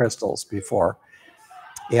limited to crystals before.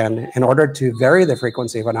 And in order to vary the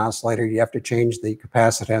frequency of an oscillator, you have to change the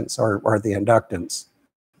capacitance or the inductance.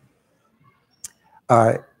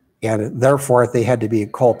 And therefore, they had to be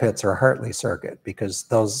Colpitts or Hartley circuit because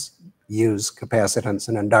those use capacitance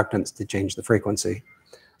and inductance to change the frequency.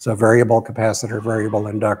 So variable capacitor, variable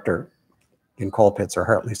inductor in Colpitts or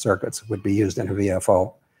Hartley circuits would be used in a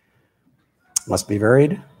VFO. Must be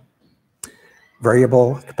varied.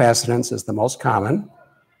 Variable capacitance is the most common,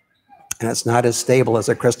 and it's not as stable as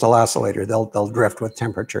a crystal oscillator. They'll drift with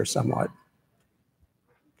temperature somewhat.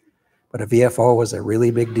 But a VFO was a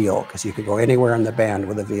really big deal because you could go anywhere in the band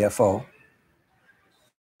with a VFO.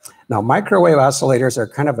 Now, microwave oscillators are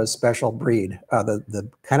kind of a special breed. The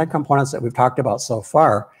kind of components that we've talked about so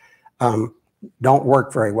far don't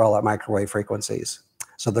work very well at microwave frequencies.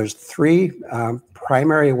 So there's three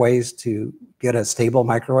primary ways to get a stable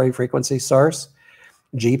microwave frequency source: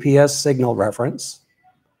 GPS signal reference,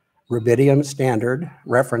 rubidium standard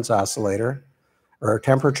reference oscillator, or a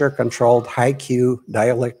temperature-controlled high-Q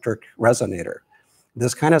dielectric resonator.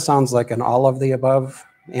 This kind of sounds like an all of the above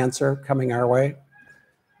answer coming our way.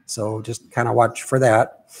 So just kind of watch for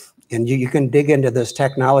that. And you can dig into this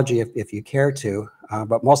technology if you care to,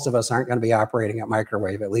 but most of us aren't going to be operating at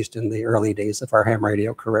microwave, at least in the early days of our ham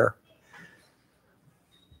radio career.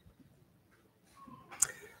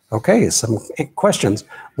 Okay, some questions.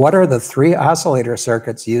 What are the three oscillator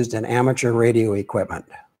circuits used in amateur radio equipment?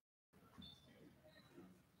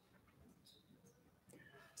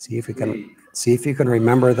 See if you can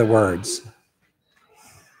remember the words.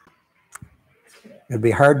 It'd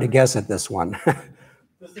be hard to guess at this one.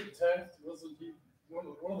 Wasn't he,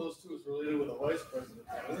 one of those two is related with the vice president,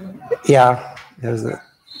 isn't it? Yeah, there's a,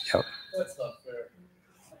 yep. That's not fair.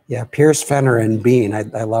 Yeah, Pierce, Fenner, and Bean.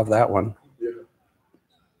 I love that one. Yeah.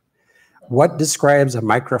 What describes a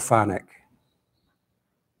microphonic?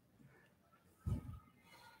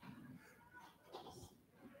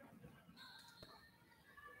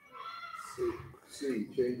 C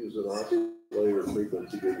changes an oscillator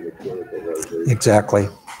frequency giving a clinical resonance. Exactly.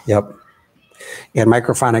 Yep. And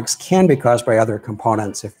microphonics can be caused by other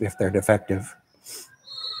components if they're defective.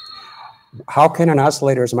 How can an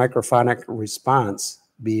oscillator's microphonic response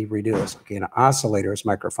be reduced? Okay, an oscillator's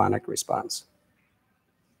microphonic response.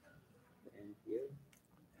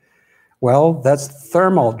 Well, that's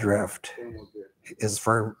thermal drift. Is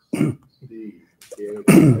for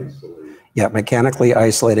yeah, mechanically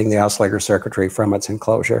isolating the oscillator circuitry from its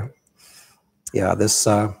enclosure. Yeah, this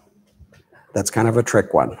that's kind of a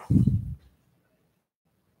trick one.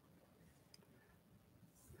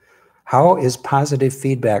 How is positive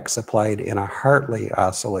feedback supplied in a Hartley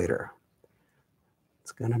oscillator?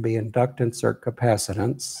 It's going to be inductance or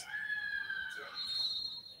capacitance.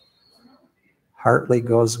 Hartley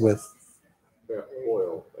goes with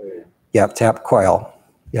coil. Yep, tap coil.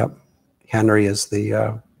 Yep. Henry is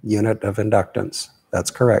the unit of inductance.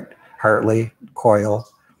 That's correct. Hartley, coil.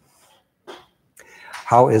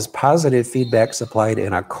 How is positive feedback supplied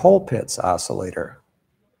in a Colpitts oscillator?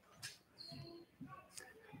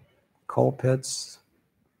 Colpitts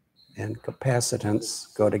and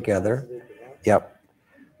capacitance go together. Yep.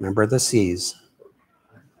 Remember the C's.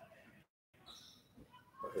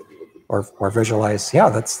 Or visualize. Yeah,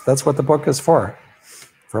 that's what the book is for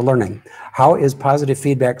learning. How is positive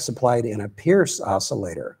feedback supplied in a Pierce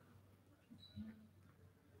oscillator?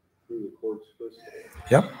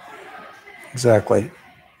 Yep, exactly.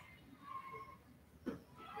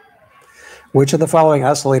 Which of the following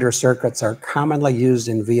oscillator circuits are commonly used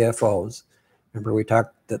in VFOs? Remember we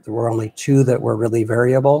talked that there were only two that were really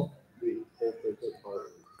variable?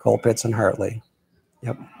 Colpitts and Hartley.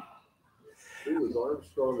 Yep. It was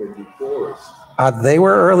Armstrong and DeForest. They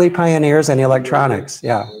were early pioneers in electronics.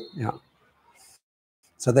 Yeah, yeah.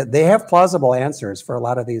 So that they have plausible answers for a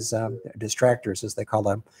lot of these distractors, as they call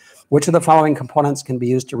them. Which of the following components can be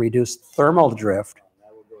used to reduce thermal drift?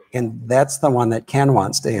 And that's the one that Ken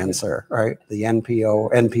wants to answer, right? The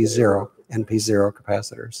NP0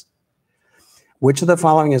 capacitors. Which of the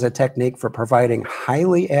following is a technique for providing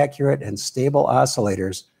highly accurate and stable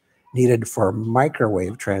oscillators needed for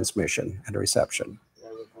microwave transmission and reception?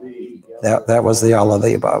 That was the all of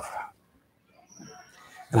the above.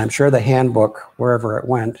 And I'm sure the handbook, wherever it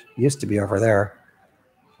went, used to be over there.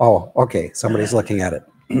 Oh, okay, somebody's looking at it.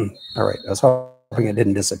 All right, I was hoping it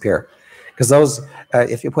didn't disappear. Because those,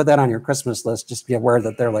 if you put that on your Christmas list, just be aware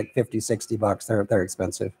that they're like 50, 60 bucks. They're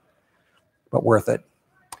expensive, but worth it.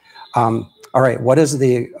 All right, what is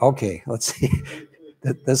the, okay, let's see.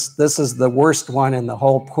 This is the worst one in the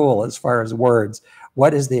whole pool as far as words.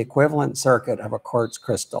 What is the equivalent circuit of a quartz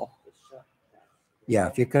crystal? Yeah,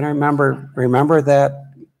 if you can remember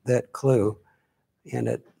that clue, And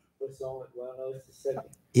it, Well, no, it's the second.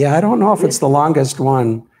 yeah, I don't know if it's the longest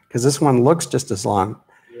one because this one looks just as long.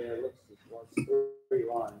 Yeah, it looks it's pretty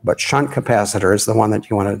long. But shunt capacitor is the one that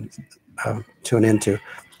you want to tune into.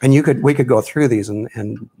 And we could go through these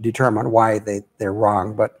and determine why they're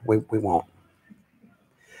wrong, but we won't.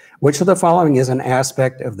 Which of the following is an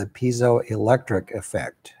aspect of the piezoelectric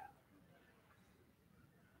effect?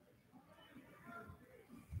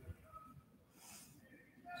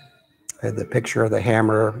 I had the picture of the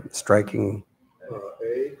hammer striking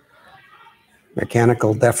A,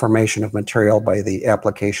 mechanical deformation of material by the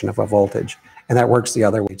application of a voltage. And that works the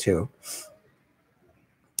other way too.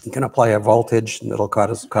 You can apply a voltage and it'll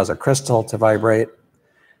cause a crystal to vibrate,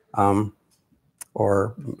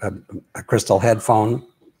 or a crystal headphone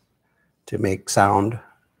to make sound.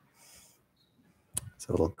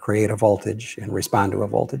 So it'll create a voltage and respond to a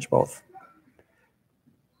voltage both.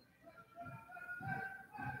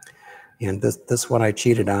 And this one I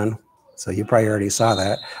cheated on, so you probably already saw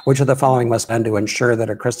that. Which of the following must be done to ensure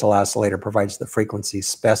that a crystal oscillator provides the frequency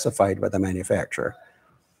specified by the manufacturer?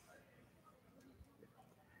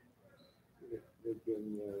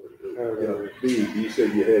 B, you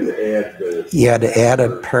said you had to add the. You had to add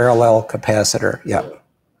a parallel capacitor. Yep.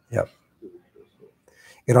 Yep.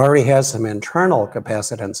 It already has some internal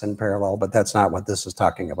capacitance in parallel, but that's not what this is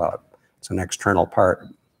talking about. It's an external part.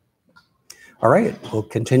 All right, we'll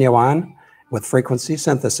continue on with frequency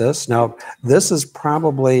synthesis. Now, this is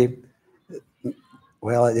probably,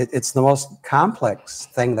 well, it's the most complex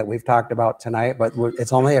thing that we've talked about tonight, but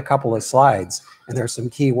it's only a couple of slides, and there's some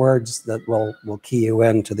key words that will key you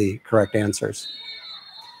into the correct answers.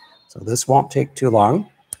 So this won't take too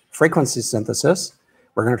long. Frequency synthesis.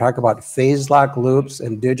 We're going to talk about phase lock loops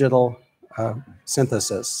and digital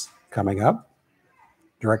synthesis coming up,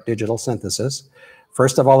 direct digital synthesis.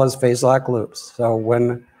 First of all is phase lock loops. So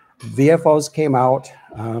when VFOs came out,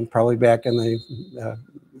 probably back in the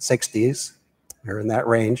 60s, or in that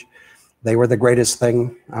range, they were the greatest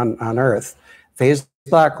thing on Earth. Phase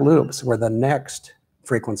lock loops were the next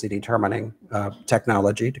frequency determining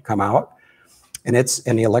technology to come out. And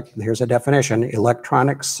here's a definition: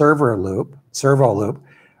 electronic servo loop, these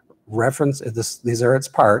are its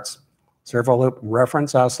parts: servo loop,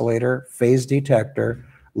 reference oscillator, phase detector,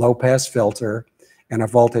 low pass filter, and a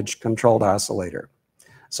voltage controlled oscillator.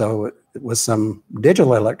 So with some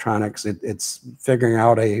digital electronics, it's figuring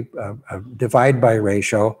out a divide by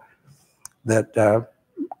ratio that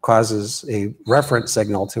causes a reference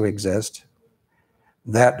signal to exist.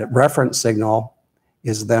 That reference signal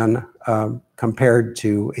is then compared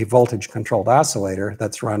to a voltage controlled oscillator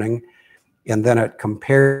that's running, and then it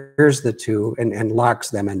compares the two and locks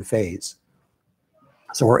them in phase.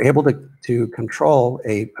 So we're able to control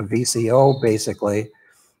a VCO basically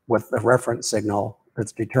with a reference signal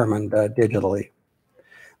that's determined digitally.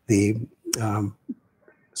 And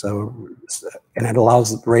it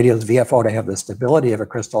allows the radio's VFO to have the stability of a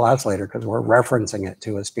crystal oscillator because we're referencing it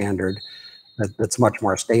to a standard that's much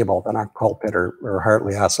more stable than a Colpit or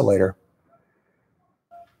Hartley oscillator.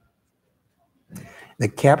 The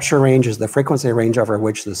capture range is the frequency range over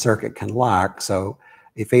which the circuit can lock. So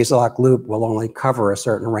a phase lock loop will only cover a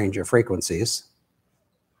certain range of frequencies.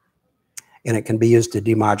 And it can be used to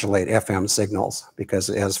demodulate FM signals because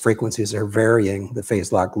as frequencies are varying, the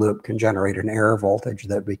phase lock loop can generate an error voltage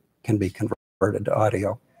that can be converted to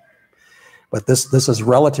audio. But this is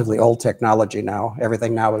relatively old technology now.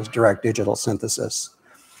 Everything now is direct digital synthesis.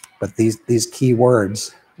 But these key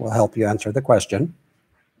words will help you answer the question.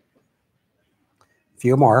 A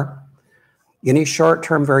few more. Any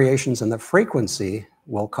short-term variations in the frequency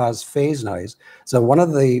will cause phase noise. So one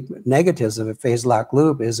of the negatives of a phase lock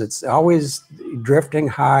loop is it's always drifting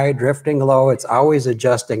high, drifting low. It's always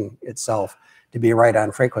adjusting itself to be right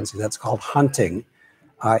on frequency. That's called hunting.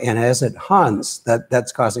 And as it hunts,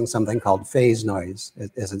 that's causing something called phase noise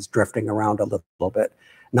as it's drifting around a little bit.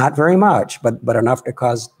 Not very much, but enough to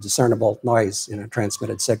cause discernible noise in a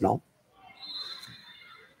transmitted signal.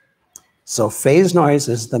 So phase noise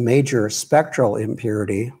is the major spectral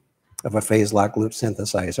impurity of a phase lock loop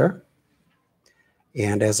synthesizer.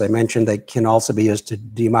 And as I mentioned, they can also be used to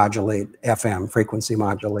demodulate FM, frequency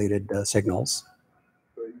modulated signals.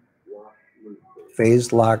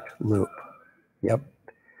 Phase locked loop. Yep.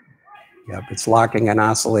 Yep, it's locking an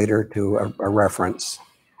oscillator to a reference.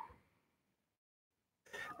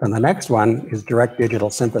 Then the next one is direct digital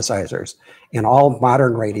synthesizers. And all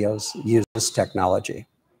modern radios use this technology.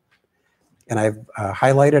 And I've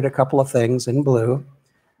highlighted a couple of things in blue.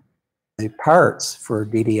 The parts for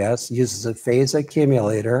DDS uses a phase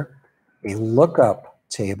accumulator, a lookup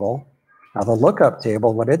table. Now the lookup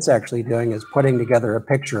table, what it's actually doing is putting together a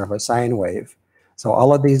picture of a sine wave. So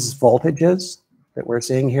all of these voltages that we're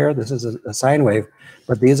seeing here, this is a sine wave,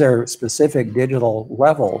 but these are specific digital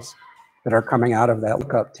levels that are coming out of that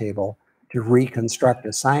lookup table to reconstruct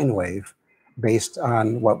a sine wave based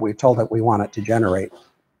on what we told it we want it to generate.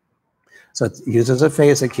 So it uses a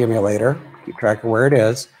phase accumulator, keep track of where it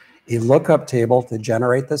is, a lookup table to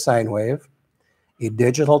generate the sine wave, a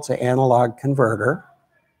digital to analog converter,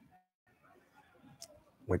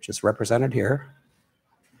 which is represented here,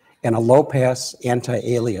 and a low-pass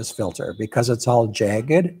anti-alias filter. Because it's all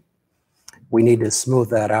jagged, we need to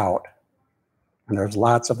smooth that out. And there's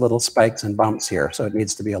lots of little spikes and bumps here, so it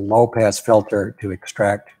needs to be a low-pass filter to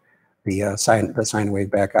extract the sine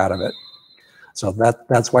wave back out of it. So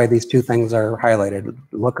that's why these two things are highlighted: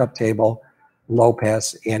 lookup table,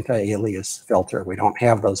 low-pass anti-alias filter. We don't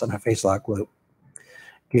have those in a phase lock loop.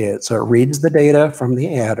 Okay, so it reads the data from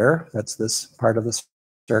the adder. That's this part of the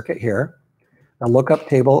circuit here. The lookup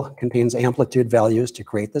table contains amplitude values to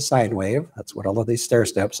create the sine wave. That's what all of these stair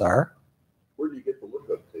steps are. Where do you get the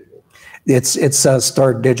lookup table? It's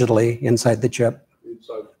stored digitally inside the chip.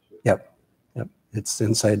 Inside the chip? Yep. Yep. It's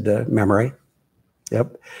inside the memory.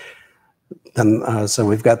 Yep. Then, so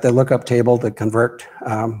we've got the lookup table to convert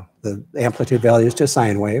the amplitude values to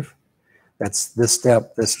sine wave. That's this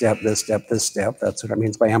step, this step, this step, this step. That's what it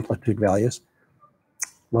means by amplitude values.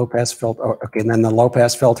 Low pass filter, okay, and then the low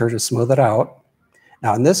pass filter to smooth it out.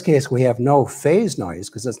 Now in this case, we have no phase noise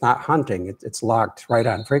because it's not hunting, it's locked right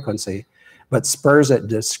on frequency, but spurs at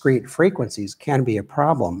discrete frequencies can be a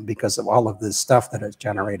problem because of all of this stuff that it's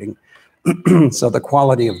generating. So the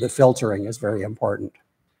quality of the filtering is very important.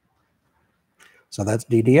 So that's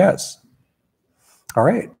DDS. All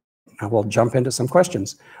right, now we'll jump into some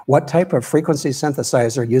questions. What type of frequency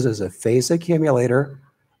synthesizer uses a phase accumulator,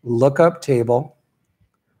 lookup table,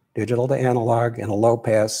 digital to analog, and a low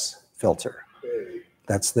pass filter? Okay,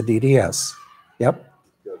 That's the DDS. Yep.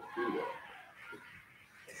 got to do that.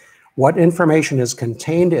 What information is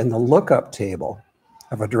contained in the lookup table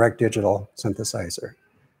of a direct digital synthesizer?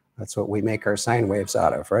 That's what we make our sine waves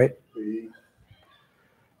out of, right?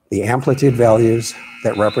 The amplitude values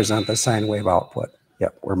that represent the sine wave output.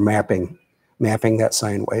 Yep, we're mapping that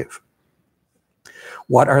sine wave.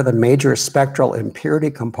 What are the major spectral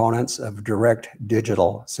impurity components of direct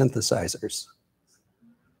digital synthesizers?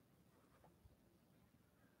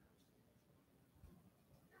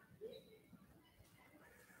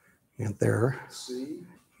 And there, C?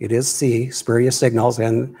 it is C, spurious signals,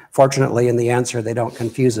 and fortunately in the answer they don't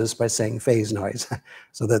confuse us by saying phase noise.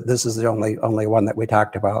 So that this is the only one that we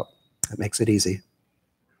talked about. That makes it easy.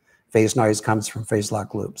 Phase noise comes from phase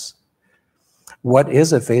lock loops. What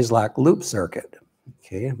is a phase lock loop circuit?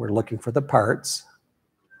 Okay, we're looking for the parts.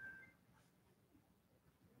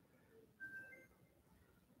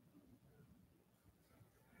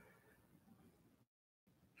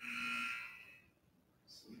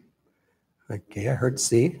 Okay, I heard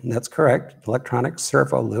C, and that's correct. Electronic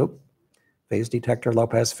servo loop, phase detector, low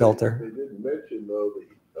pass filter. They didn't mention though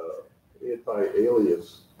the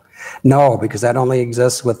anti-alias, No, because that only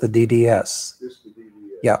exists with the DDS. just the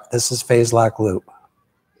DDS. Yep, this is phase lock loop.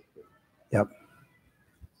 Yep.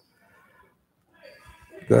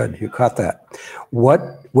 Good, you caught that.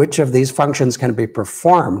 Which of these functions can be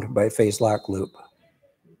performed by phase lock loop?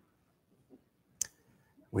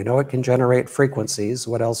 We know it can generate frequencies.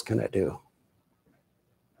 What else can it do?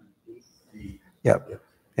 Yep,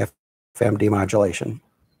 FM demodulation.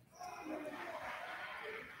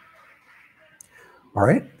 All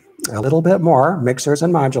right, a little bit more, mixers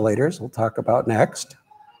and modulators we'll talk about next.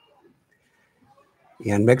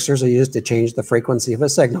 And mixers are used to change the frequency of a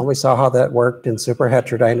signal. We saw how that worked in super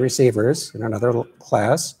heterodyne receivers in another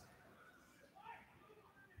class.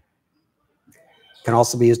 Can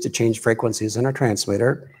also be used to change frequencies in a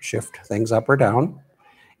transmitter, shift things up or down.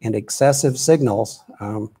 And excessive signals,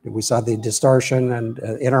 we saw the distortion and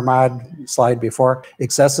intermod slide before.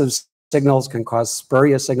 Excessive signals can cause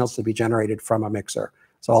spurious signals to be generated from a mixer.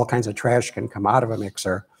 So all kinds of trash can come out of a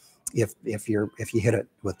mixer if you hit it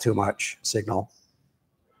with too much signal.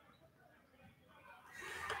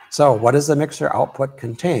 So what does the mixer output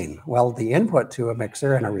contain? Well, the input to a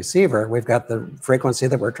mixer and a receiver, we've got the frequency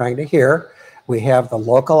that we're trying to hear. We have the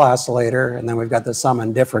local oscillator, and then we've got the sum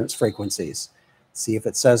and difference frequencies. See if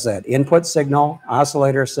it says that. Input signal,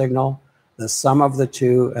 oscillator signal, the sum of the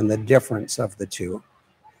two, and the difference of the two.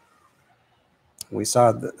 We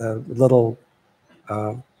saw a little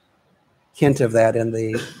hint of that in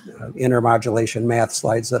the intermodulation math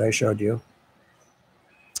slides that I showed you.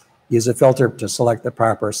 Use a filter to select the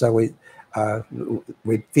proper. So we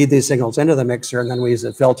feed these signals into the mixer, and then we use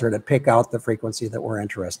a filter to pick out the frequency that we're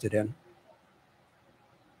interested in.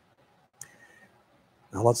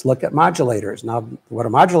 Now let's look at modulators. Now what a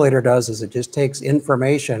modulator does is it just takes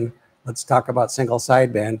information, let's talk about single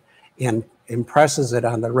sideband, and impresses it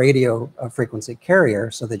on the radio frequency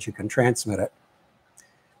carrier so that you can transmit it.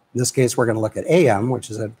 In this case, we're going to look at AM, which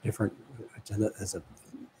is a different, as a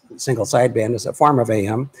single sideband, is a form of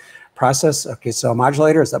AM. Process, okay, so a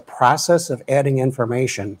modulator is the process of adding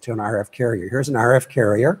information to an RF carrier. Here's an RF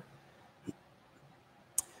carrier.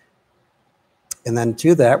 And then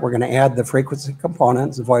to that, we're going to add the frequency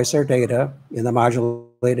components, voice or data, in the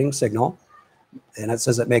modulating signal. And it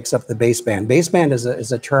says it makes up the baseband. Baseband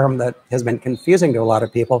is a term that has been confusing to a lot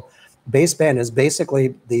of people. Baseband is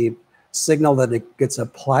basically the signal that it gets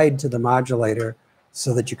applied to the modulator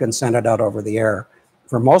so that you can send it out over the air.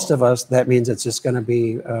 For most of us, that means it's just going to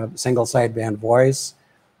be a single sideband voice,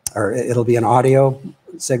 or it'll be an audio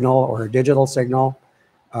signal or a digital signal.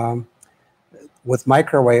 With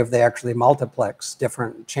microwave, they actually multiplex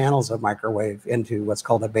different channels of microwave into what's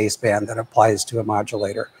called a baseband that applies to a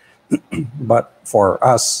modulator. But for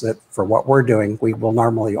us, for what we're doing, we will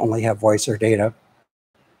normally only have voice or data.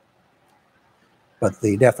 But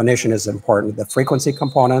the definition is important. The frequency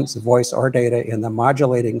components, voice or data in the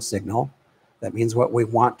modulating signal, that means what we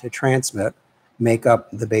want to transmit, make up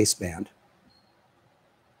the baseband.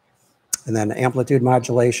 And then amplitude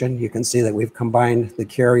modulation, you can see that we've combined the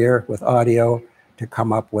carrier with audio to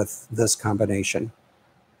come up with this combination,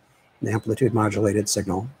 an amplitude modulated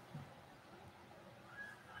signal.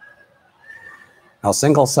 Now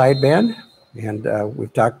single sideband, and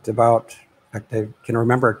we've talked about, in fact, I can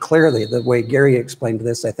remember clearly the way Gary explained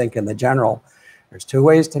this, I think in the general, there's two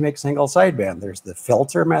ways to make single sideband. There's the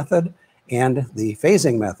filter method and the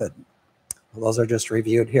phasing method. Well, those are just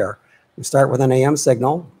reviewed here. We start with an AM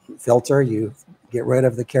signal, filter, you get rid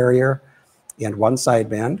of the carrier and one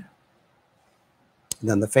sideband. And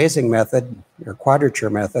then the phasing method, or quadrature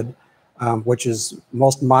method, which is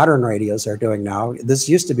most modern radios are doing now. This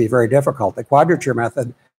used to be very difficult. The quadrature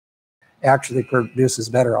method actually produces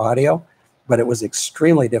better audio, but it was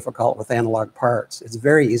extremely difficult with analog parts. It's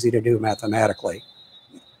very easy to do mathematically,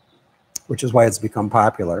 which is why it's become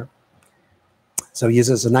popular. So it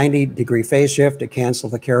uses a 90-degree phase shift to cancel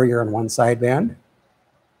the carrier on one sideband.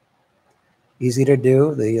 Easy to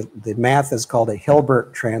do. The math is called a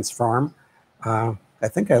Hilbert transform. I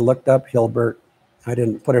think I looked up Hilbert. I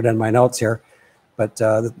didn't put it in my notes here, but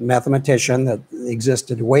the mathematician that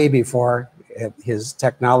existed way before his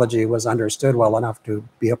technology was understood well enough to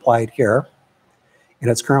be applied here.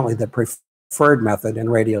 And it's currently the preferred method in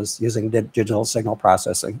radios using digital signal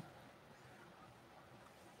processing.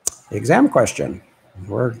 The exam question.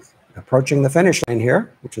 We're approaching the finish line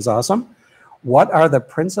here, which is awesome. What are the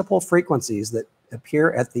principal frequencies that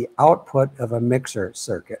appear at the output of a mixer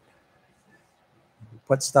circuit?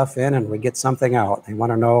 Put stuff in and we get something out. They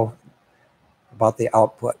want to know about the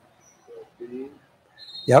output.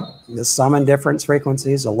 Yep, the sum and difference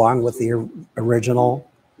frequencies along with the original.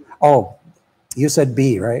 Oh, you said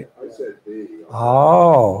B, right? I said B.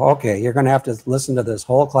 Oh, okay. You're going to have to listen to this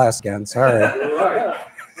whole class again. Sorry. You're right.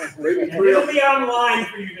 Maybe It'll be online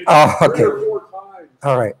for you to Oh, okay. 3 or 4 times.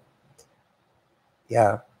 All right.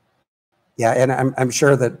 Yeah. Yeah, and I'm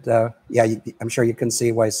sure that, yeah, I'm sure you can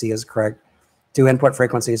see why C is correct. 2 input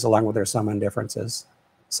frequencies along with their sum and differences.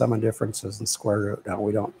 Sum and differences and square root. No,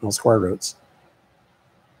 we don't know square roots.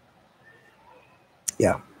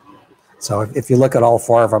 Yeah. So if you look at all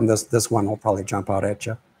 4 of them, this one will probably jump out at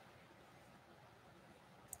you.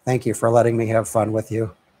 Thank you for letting me have fun with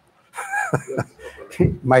you.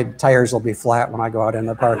 My tires will be flat when I go out in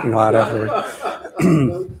the parking lot after.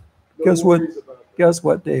 Guess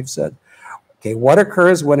what Dave said? Okay, what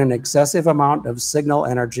occurs when an excessive amount of signal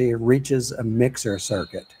energy reaches a mixer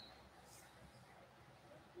circuit?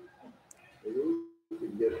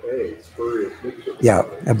 Yeah,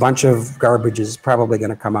 a bunch of garbage is probably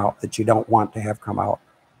going to come out that you don't want to have come out.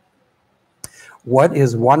 What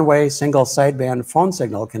is one-way single sideband phone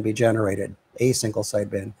signal can be generated? A single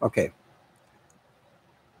sideband. Okay.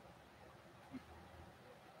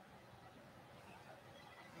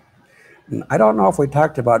 I don't know if we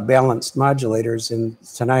talked about balanced modulators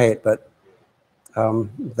tonight, but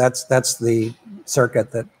that's the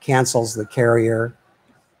circuit that cancels the carrier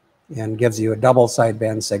and gives you a double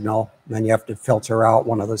sideband signal. And then you have to filter out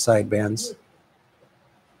one of the sidebands.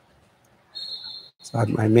 So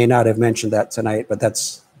I may not have mentioned that tonight, but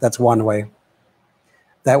that's one way.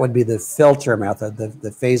 That would be the filter method.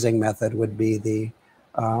 The phasing method would be the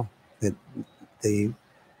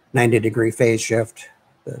 90-degree phase shift,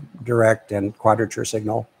 the direct and quadrature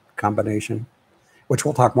signal combination, which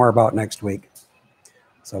we'll talk more about next week.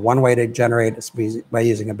 So one way to generate is by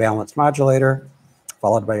using a balanced modulator,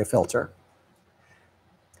 followed by a filter.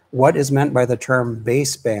 what is meant by the term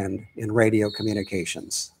baseband in radio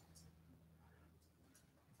communications?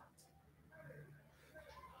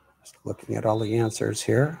 Just looking at all the answers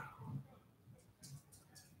here.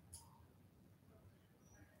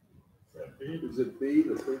 Is it B,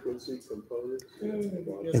 the frequency component?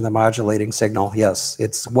 In the modulating signal, yes.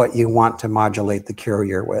 It's what you want to modulate the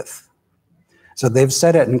carrier with. So they've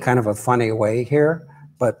said it in kind of a funny way here,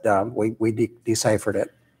 but we deciphered it.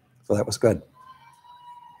 So that was good.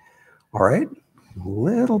 All right, a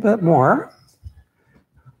little bit more.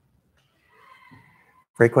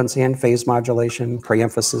 Frequency and phase modulation,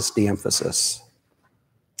 pre-emphasis, de-emphasis.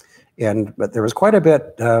 But there was quite a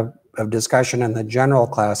bit of discussion in the general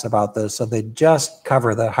class about this, so they just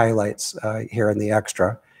cover the highlights here in the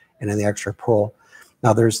extra and in the extra pool.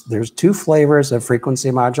 Now there's two flavors of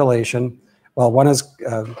frequency modulation. Well, one is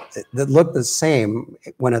that look the same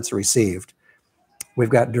when it's received. We've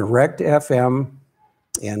got direct FM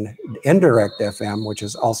and indirect FM, which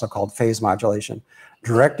is also called phase modulation.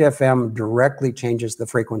 Direct FM directly changes the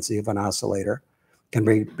frequency of an oscillator. Can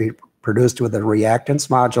be produced with a reactance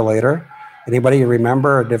modulator. Anybody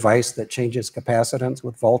remember a device that changes capacitance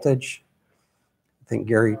with voltage? I think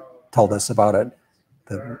Gary told us about it.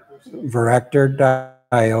 The Varactor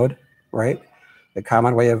diode, right? The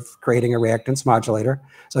common way of creating a reactance modulator.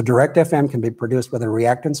 So direct FM can be produced with a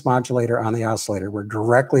reactance modulator on the oscillator. We're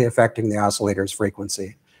directly affecting the oscillator's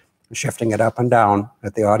frequency, shifting it up and down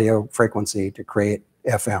at the audio frequency to create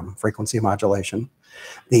FM, frequency modulation.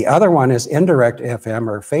 The other one is indirect FM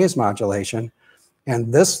or phase modulation.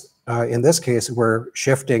 And this, in this case, we're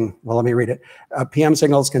shifting, well, let me read it. PM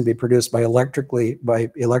signals can be produced by electrically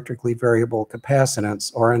variable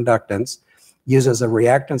capacitance or inductance, uses a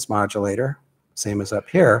reactance modulator, same as up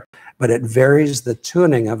here, but it varies the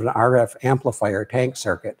tuning of an RF amplifier tank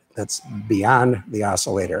circuit that's beyond the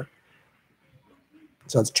oscillator.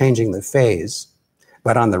 So it's changing the phase.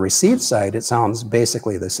 But on the receive side, it sounds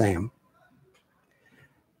basically the same.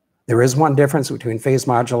 There is one difference between phase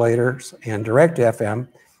modulators and direct FM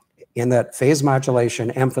in that phase modulation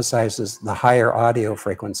emphasizes the higher audio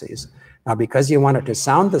frequencies. Now, because you want it to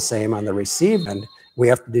sound the same on the receive end, we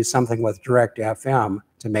have to do something with direct FM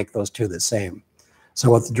to make those two the same. So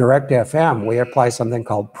with direct FM, we apply something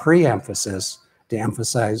called pre-emphasis to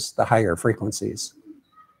emphasize the higher frequencies.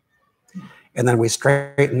 And then we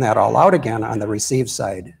straighten that all out again on the receive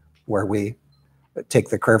side, where we take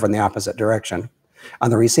the curve in the opposite direction. On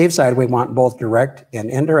the receive side, we want both direct and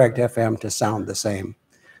indirect FM to sound the same.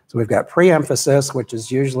 So we've got pre-emphasis, which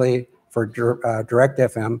is usually for direct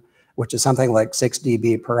FM, which is something like 6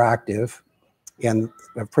 dB per octave in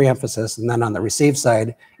pre-emphasis. And then on the receive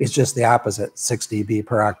side, it's just the opposite, 6 dB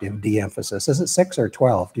per octave de-emphasis. Is it 6 or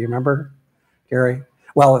 12? Do you remember, Gary?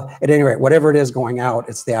 Well, at any rate, whatever it is going out,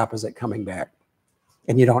 it's the opposite coming back.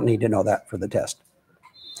 And you don't need to know that for the test.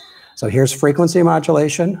 So here's frequency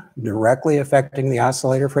modulation, directly affecting the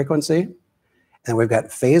oscillator frequency. And we've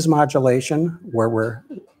got phase modulation, where we're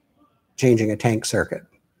changing a tank circuit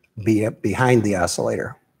behind the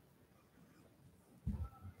oscillator.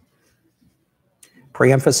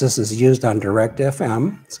 Pre-emphasis is used on direct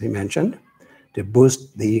FM, as we mentioned, to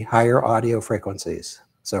boost the higher audio frequencies.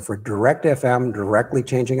 So for direct FM, directly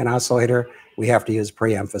changing an oscillator, we have to use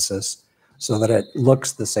pre-emphasis so that it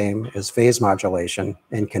looks the same as phase modulation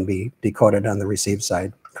and can be decoded on the receive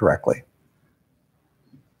side correctly.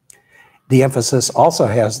 De-emphasis also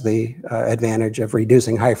has the advantage of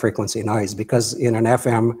reducing high frequency noise, because in an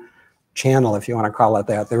FM channel, if you want to call it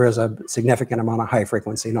that, there is a significant amount of high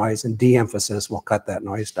frequency noise, and de-emphasis will cut that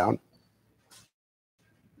noise down.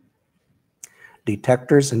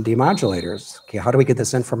 Detectors and demodulators. Okay, how do we get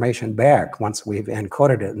this information back once we've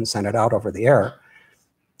encoded it and sent it out over the air?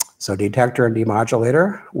 So detector and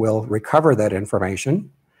demodulator will recover that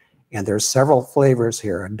information. And there's several flavors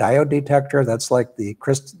here. A diode detector, that's like the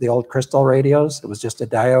old crystal radios. It was just a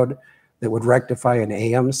diode that would rectify an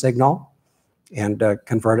AM signal and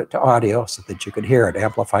convert it to audio so that you could hear it,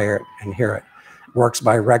 amplify it, and hear it. Works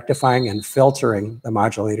by rectifying and filtering the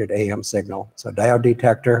modulated AM signal. So diode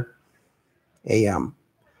detector, AM.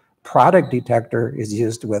 Product detector is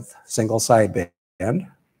used with single sideband.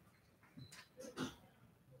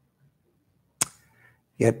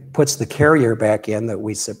 It puts the carrier back in that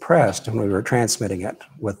we suppressed when we were transmitting it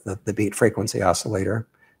with the beat frequency oscillator,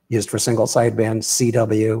 used for single sideband,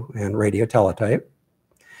 CW, and radio teletype.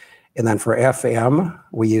 And then for FM,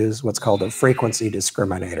 we use what's called a frequency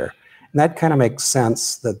discriminator. And that kind of makes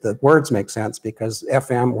sense, that the words make sense, because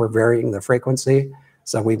FM, we're varying the frequency.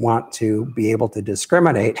 So we want to be able to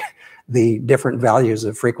discriminate the different values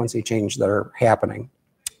of frequency change that are happening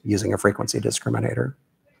using a frequency discriminator.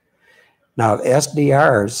 Now,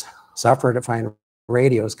 SDRs, software-defined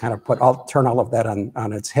radios, kind of turn all of that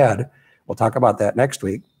on its head. We'll talk about that next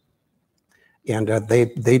week. And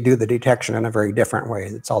they do the detection in a very different way.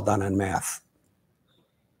 It's all done in math.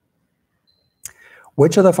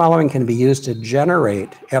 Which of the following can be used to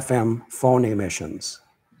generate FM phone emissions?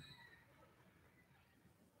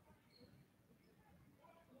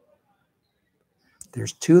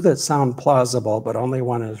 There's two that sound plausible, but only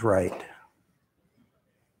one is right.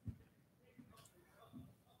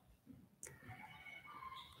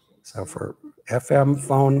 So for FM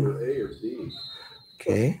phone, A or D?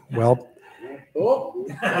 okay, well, Oh.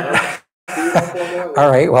 all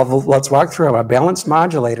right, well, let's walk through them. A balanced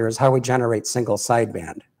modulator is how we generate single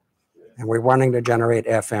sideband. And we're wanting to generate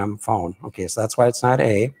FM phone. Okay, so that's why it's not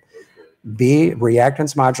A. B,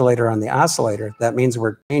 reactance modulator on the oscillator. That means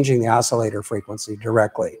we're changing the oscillator frequency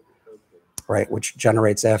directly, right, which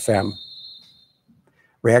generates FM.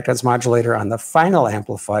 Reactance modulator on the final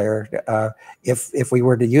amplifier. If we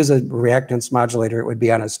were to use a reactance modulator, it would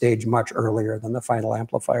be on a stage much earlier than the final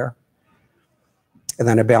amplifier. And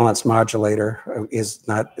then a balanced modulator is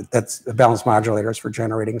not, a balanced modulator is for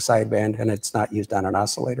generating sideband, and it's not used on an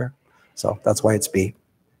oscillator. So that's why it's B.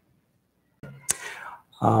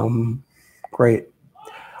 Great.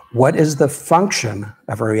 What is the function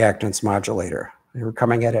of a reactance modulator? We're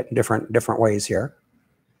coming at it in different ways here.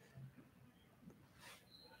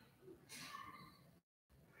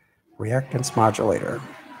 Reactance modulator.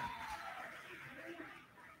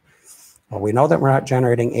 Well, we know that we're not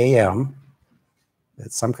generating AM.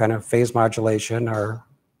 It's some kind of phase modulation or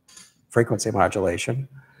frequency modulation.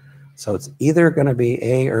 So it's either going to be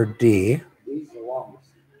A or D. D's the longest.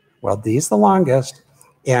 Well, D's the longest.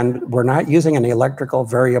 And we're not using an electrical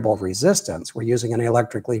variable resistance. We're using an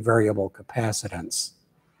electrically variable capacitance.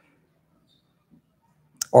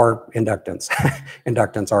 Or inductance.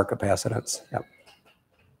 Inductance or capacitance. Yep.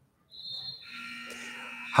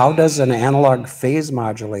 How does an analog phase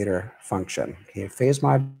modulator function? Okay, phase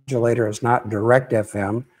modulator is not direct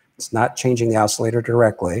FM. It's not changing the oscillator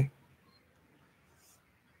directly.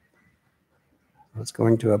 It's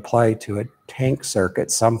going to apply to a tank circuit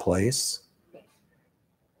someplace.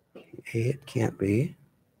 A, it can't be.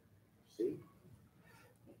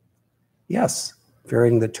 Yes,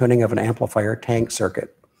 varying the tuning of an amplifier tank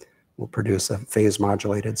circuit will produce a phase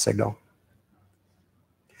modulated signal.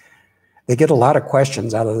 They get a lot of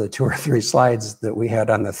questions out of the 2 or 3 slides that we had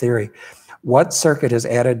on the theory. What circuit is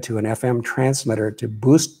added to an FM transmitter to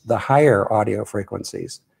boost the higher audio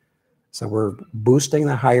frequencies? So we're boosting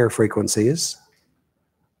the higher frequencies.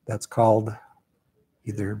 That's called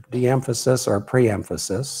either de-emphasis or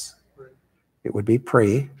pre-emphasis. It would be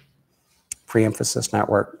pre-emphasis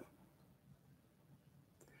network.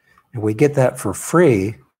 And we get that for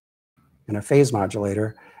free in a phase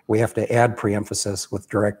modulator. We have to add pre-emphasis with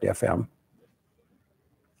direct FM.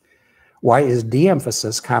 Why is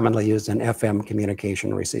de-emphasis commonly used in FM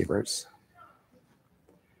communication receivers?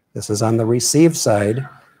 This is on the receive side,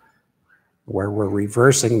 where we're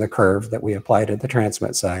reversing the curve that we applied at the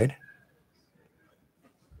transmit side.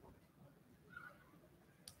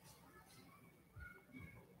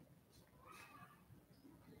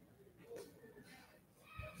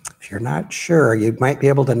 If you're not sure, you might be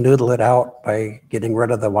able to noodle it out by getting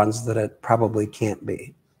rid of the ones that it probably can't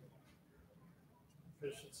be.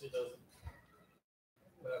 Efficiency doesn't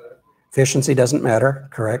matter. Efficiency doesn't matter,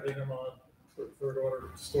 correct? Putting them on for third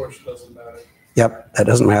order distortion doesn't matter. Yep, that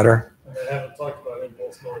doesn't matter. And they haven't talked about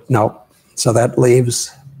impulse noise. No, so that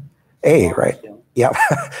leaves A, right? Yep.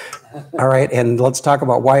 All right, and let's talk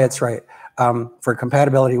about why it's right. For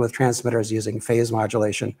compatibility with transmitters using phase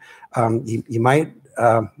modulation, you might,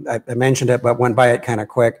 I mentioned it, but went by it kind of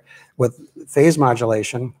quick. With phase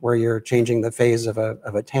modulation, where you're changing the phase of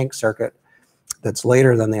a tank circuit that's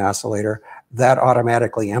later than the oscillator, that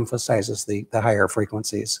automatically emphasizes the higher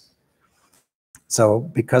frequencies. So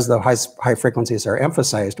because the high frequencies are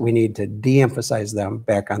emphasized, we need to de-emphasize them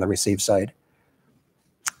back on the receive side.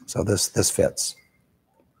 So this fits.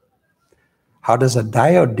 How does a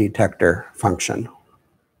diode detector function?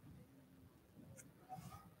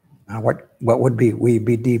 Now what would we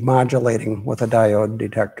be demodulating with a diode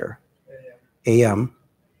detector? AM.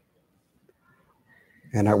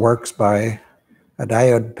 And it works by a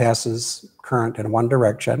diode passes current in one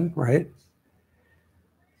direction, right?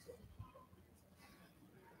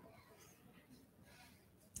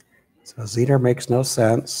 So Zener makes no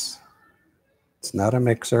sense. It's not a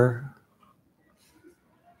mixer.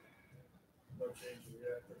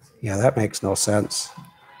 Yeah, that makes no sense.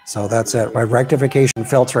 So that's it, by rectification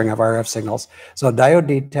filtering of RF signals. So diode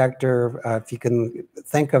detector, if you can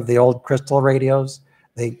think of the old crystal radios,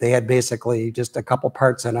 They had basically just a couple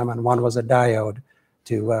parts in them, and one was a diode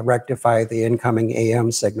to rectify the incoming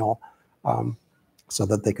AM signal so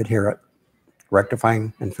that they could hear it,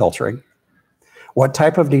 rectifying and filtering. What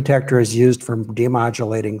type of detector is used for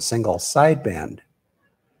demodulating single sideband?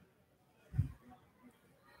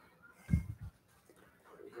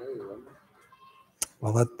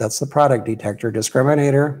 Well, that's the product detector.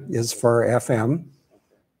 Discriminator is for FM.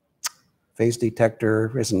 Phase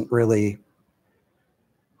detector isn't really,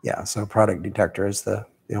 yeah, so product detector is the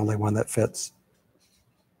only one that fits.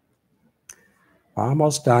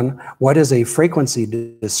 Almost done. What is a frequency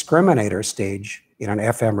discriminator stage in an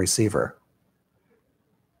FM receiver?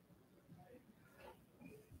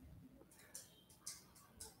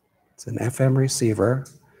 It's an FM receiver.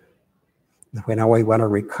 We know we want to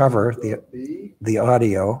recover the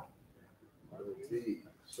audio.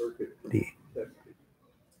 D.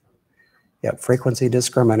 Yeah, frequency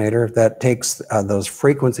discriminator that takes those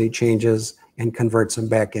frequency changes and converts them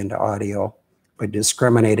back into audio by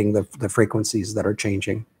discriminating the frequencies that are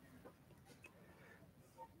changing.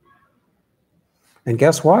 And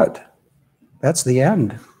guess what? That's the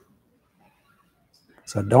end.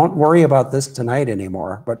 So don't worry about this tonight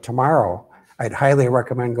anymore, but tomorrow, I'd highly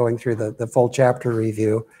recommend going through the full chapter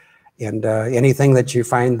review, and anything that you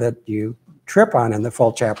find that you trip on in the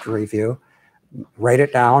full chapter review, write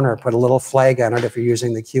it down or put a little flag on it if you're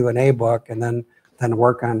using the Q&A book, and then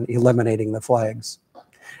work on eliminating the flags.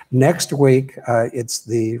 Next week, it's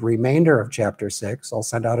the remainder of chapter 6. I'll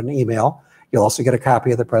send out an email. You'll also get a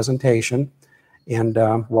copy of the presentation, and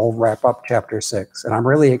we'll wrap up chapter 6. And I'm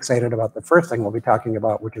really excited about the first thing we'll be talking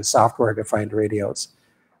about, which is software-defined radios,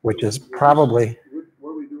 which is probably What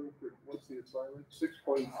are we doing for, what's the assignment?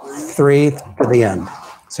 6.3? 3 to the end,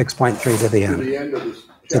 6.3 to the To end, the end of this.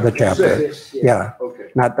 to the chapter. 6. Yeah, Okay,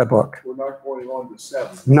 not the book. we're not going on to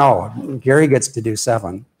 7. No, Gary gets to do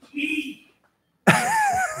 7.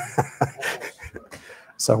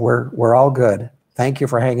 So we're all good. Thank you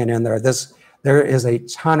for hanging in there. There is a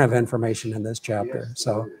ton of information in this chapter. Yes,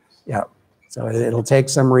 So it is. yeah, so it'll take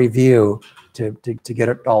some review to get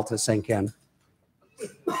it all to sink in.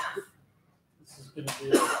 This is gonna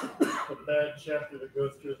be a bad chapter to go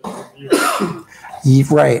through the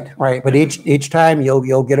review. Right. But each time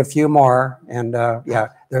you'll get a few more, and yeah,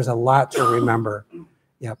 there's a lot to remember.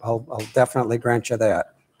 Yep, I'll definitely grant you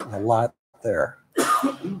that. A lot there.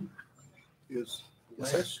 Is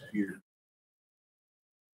last year,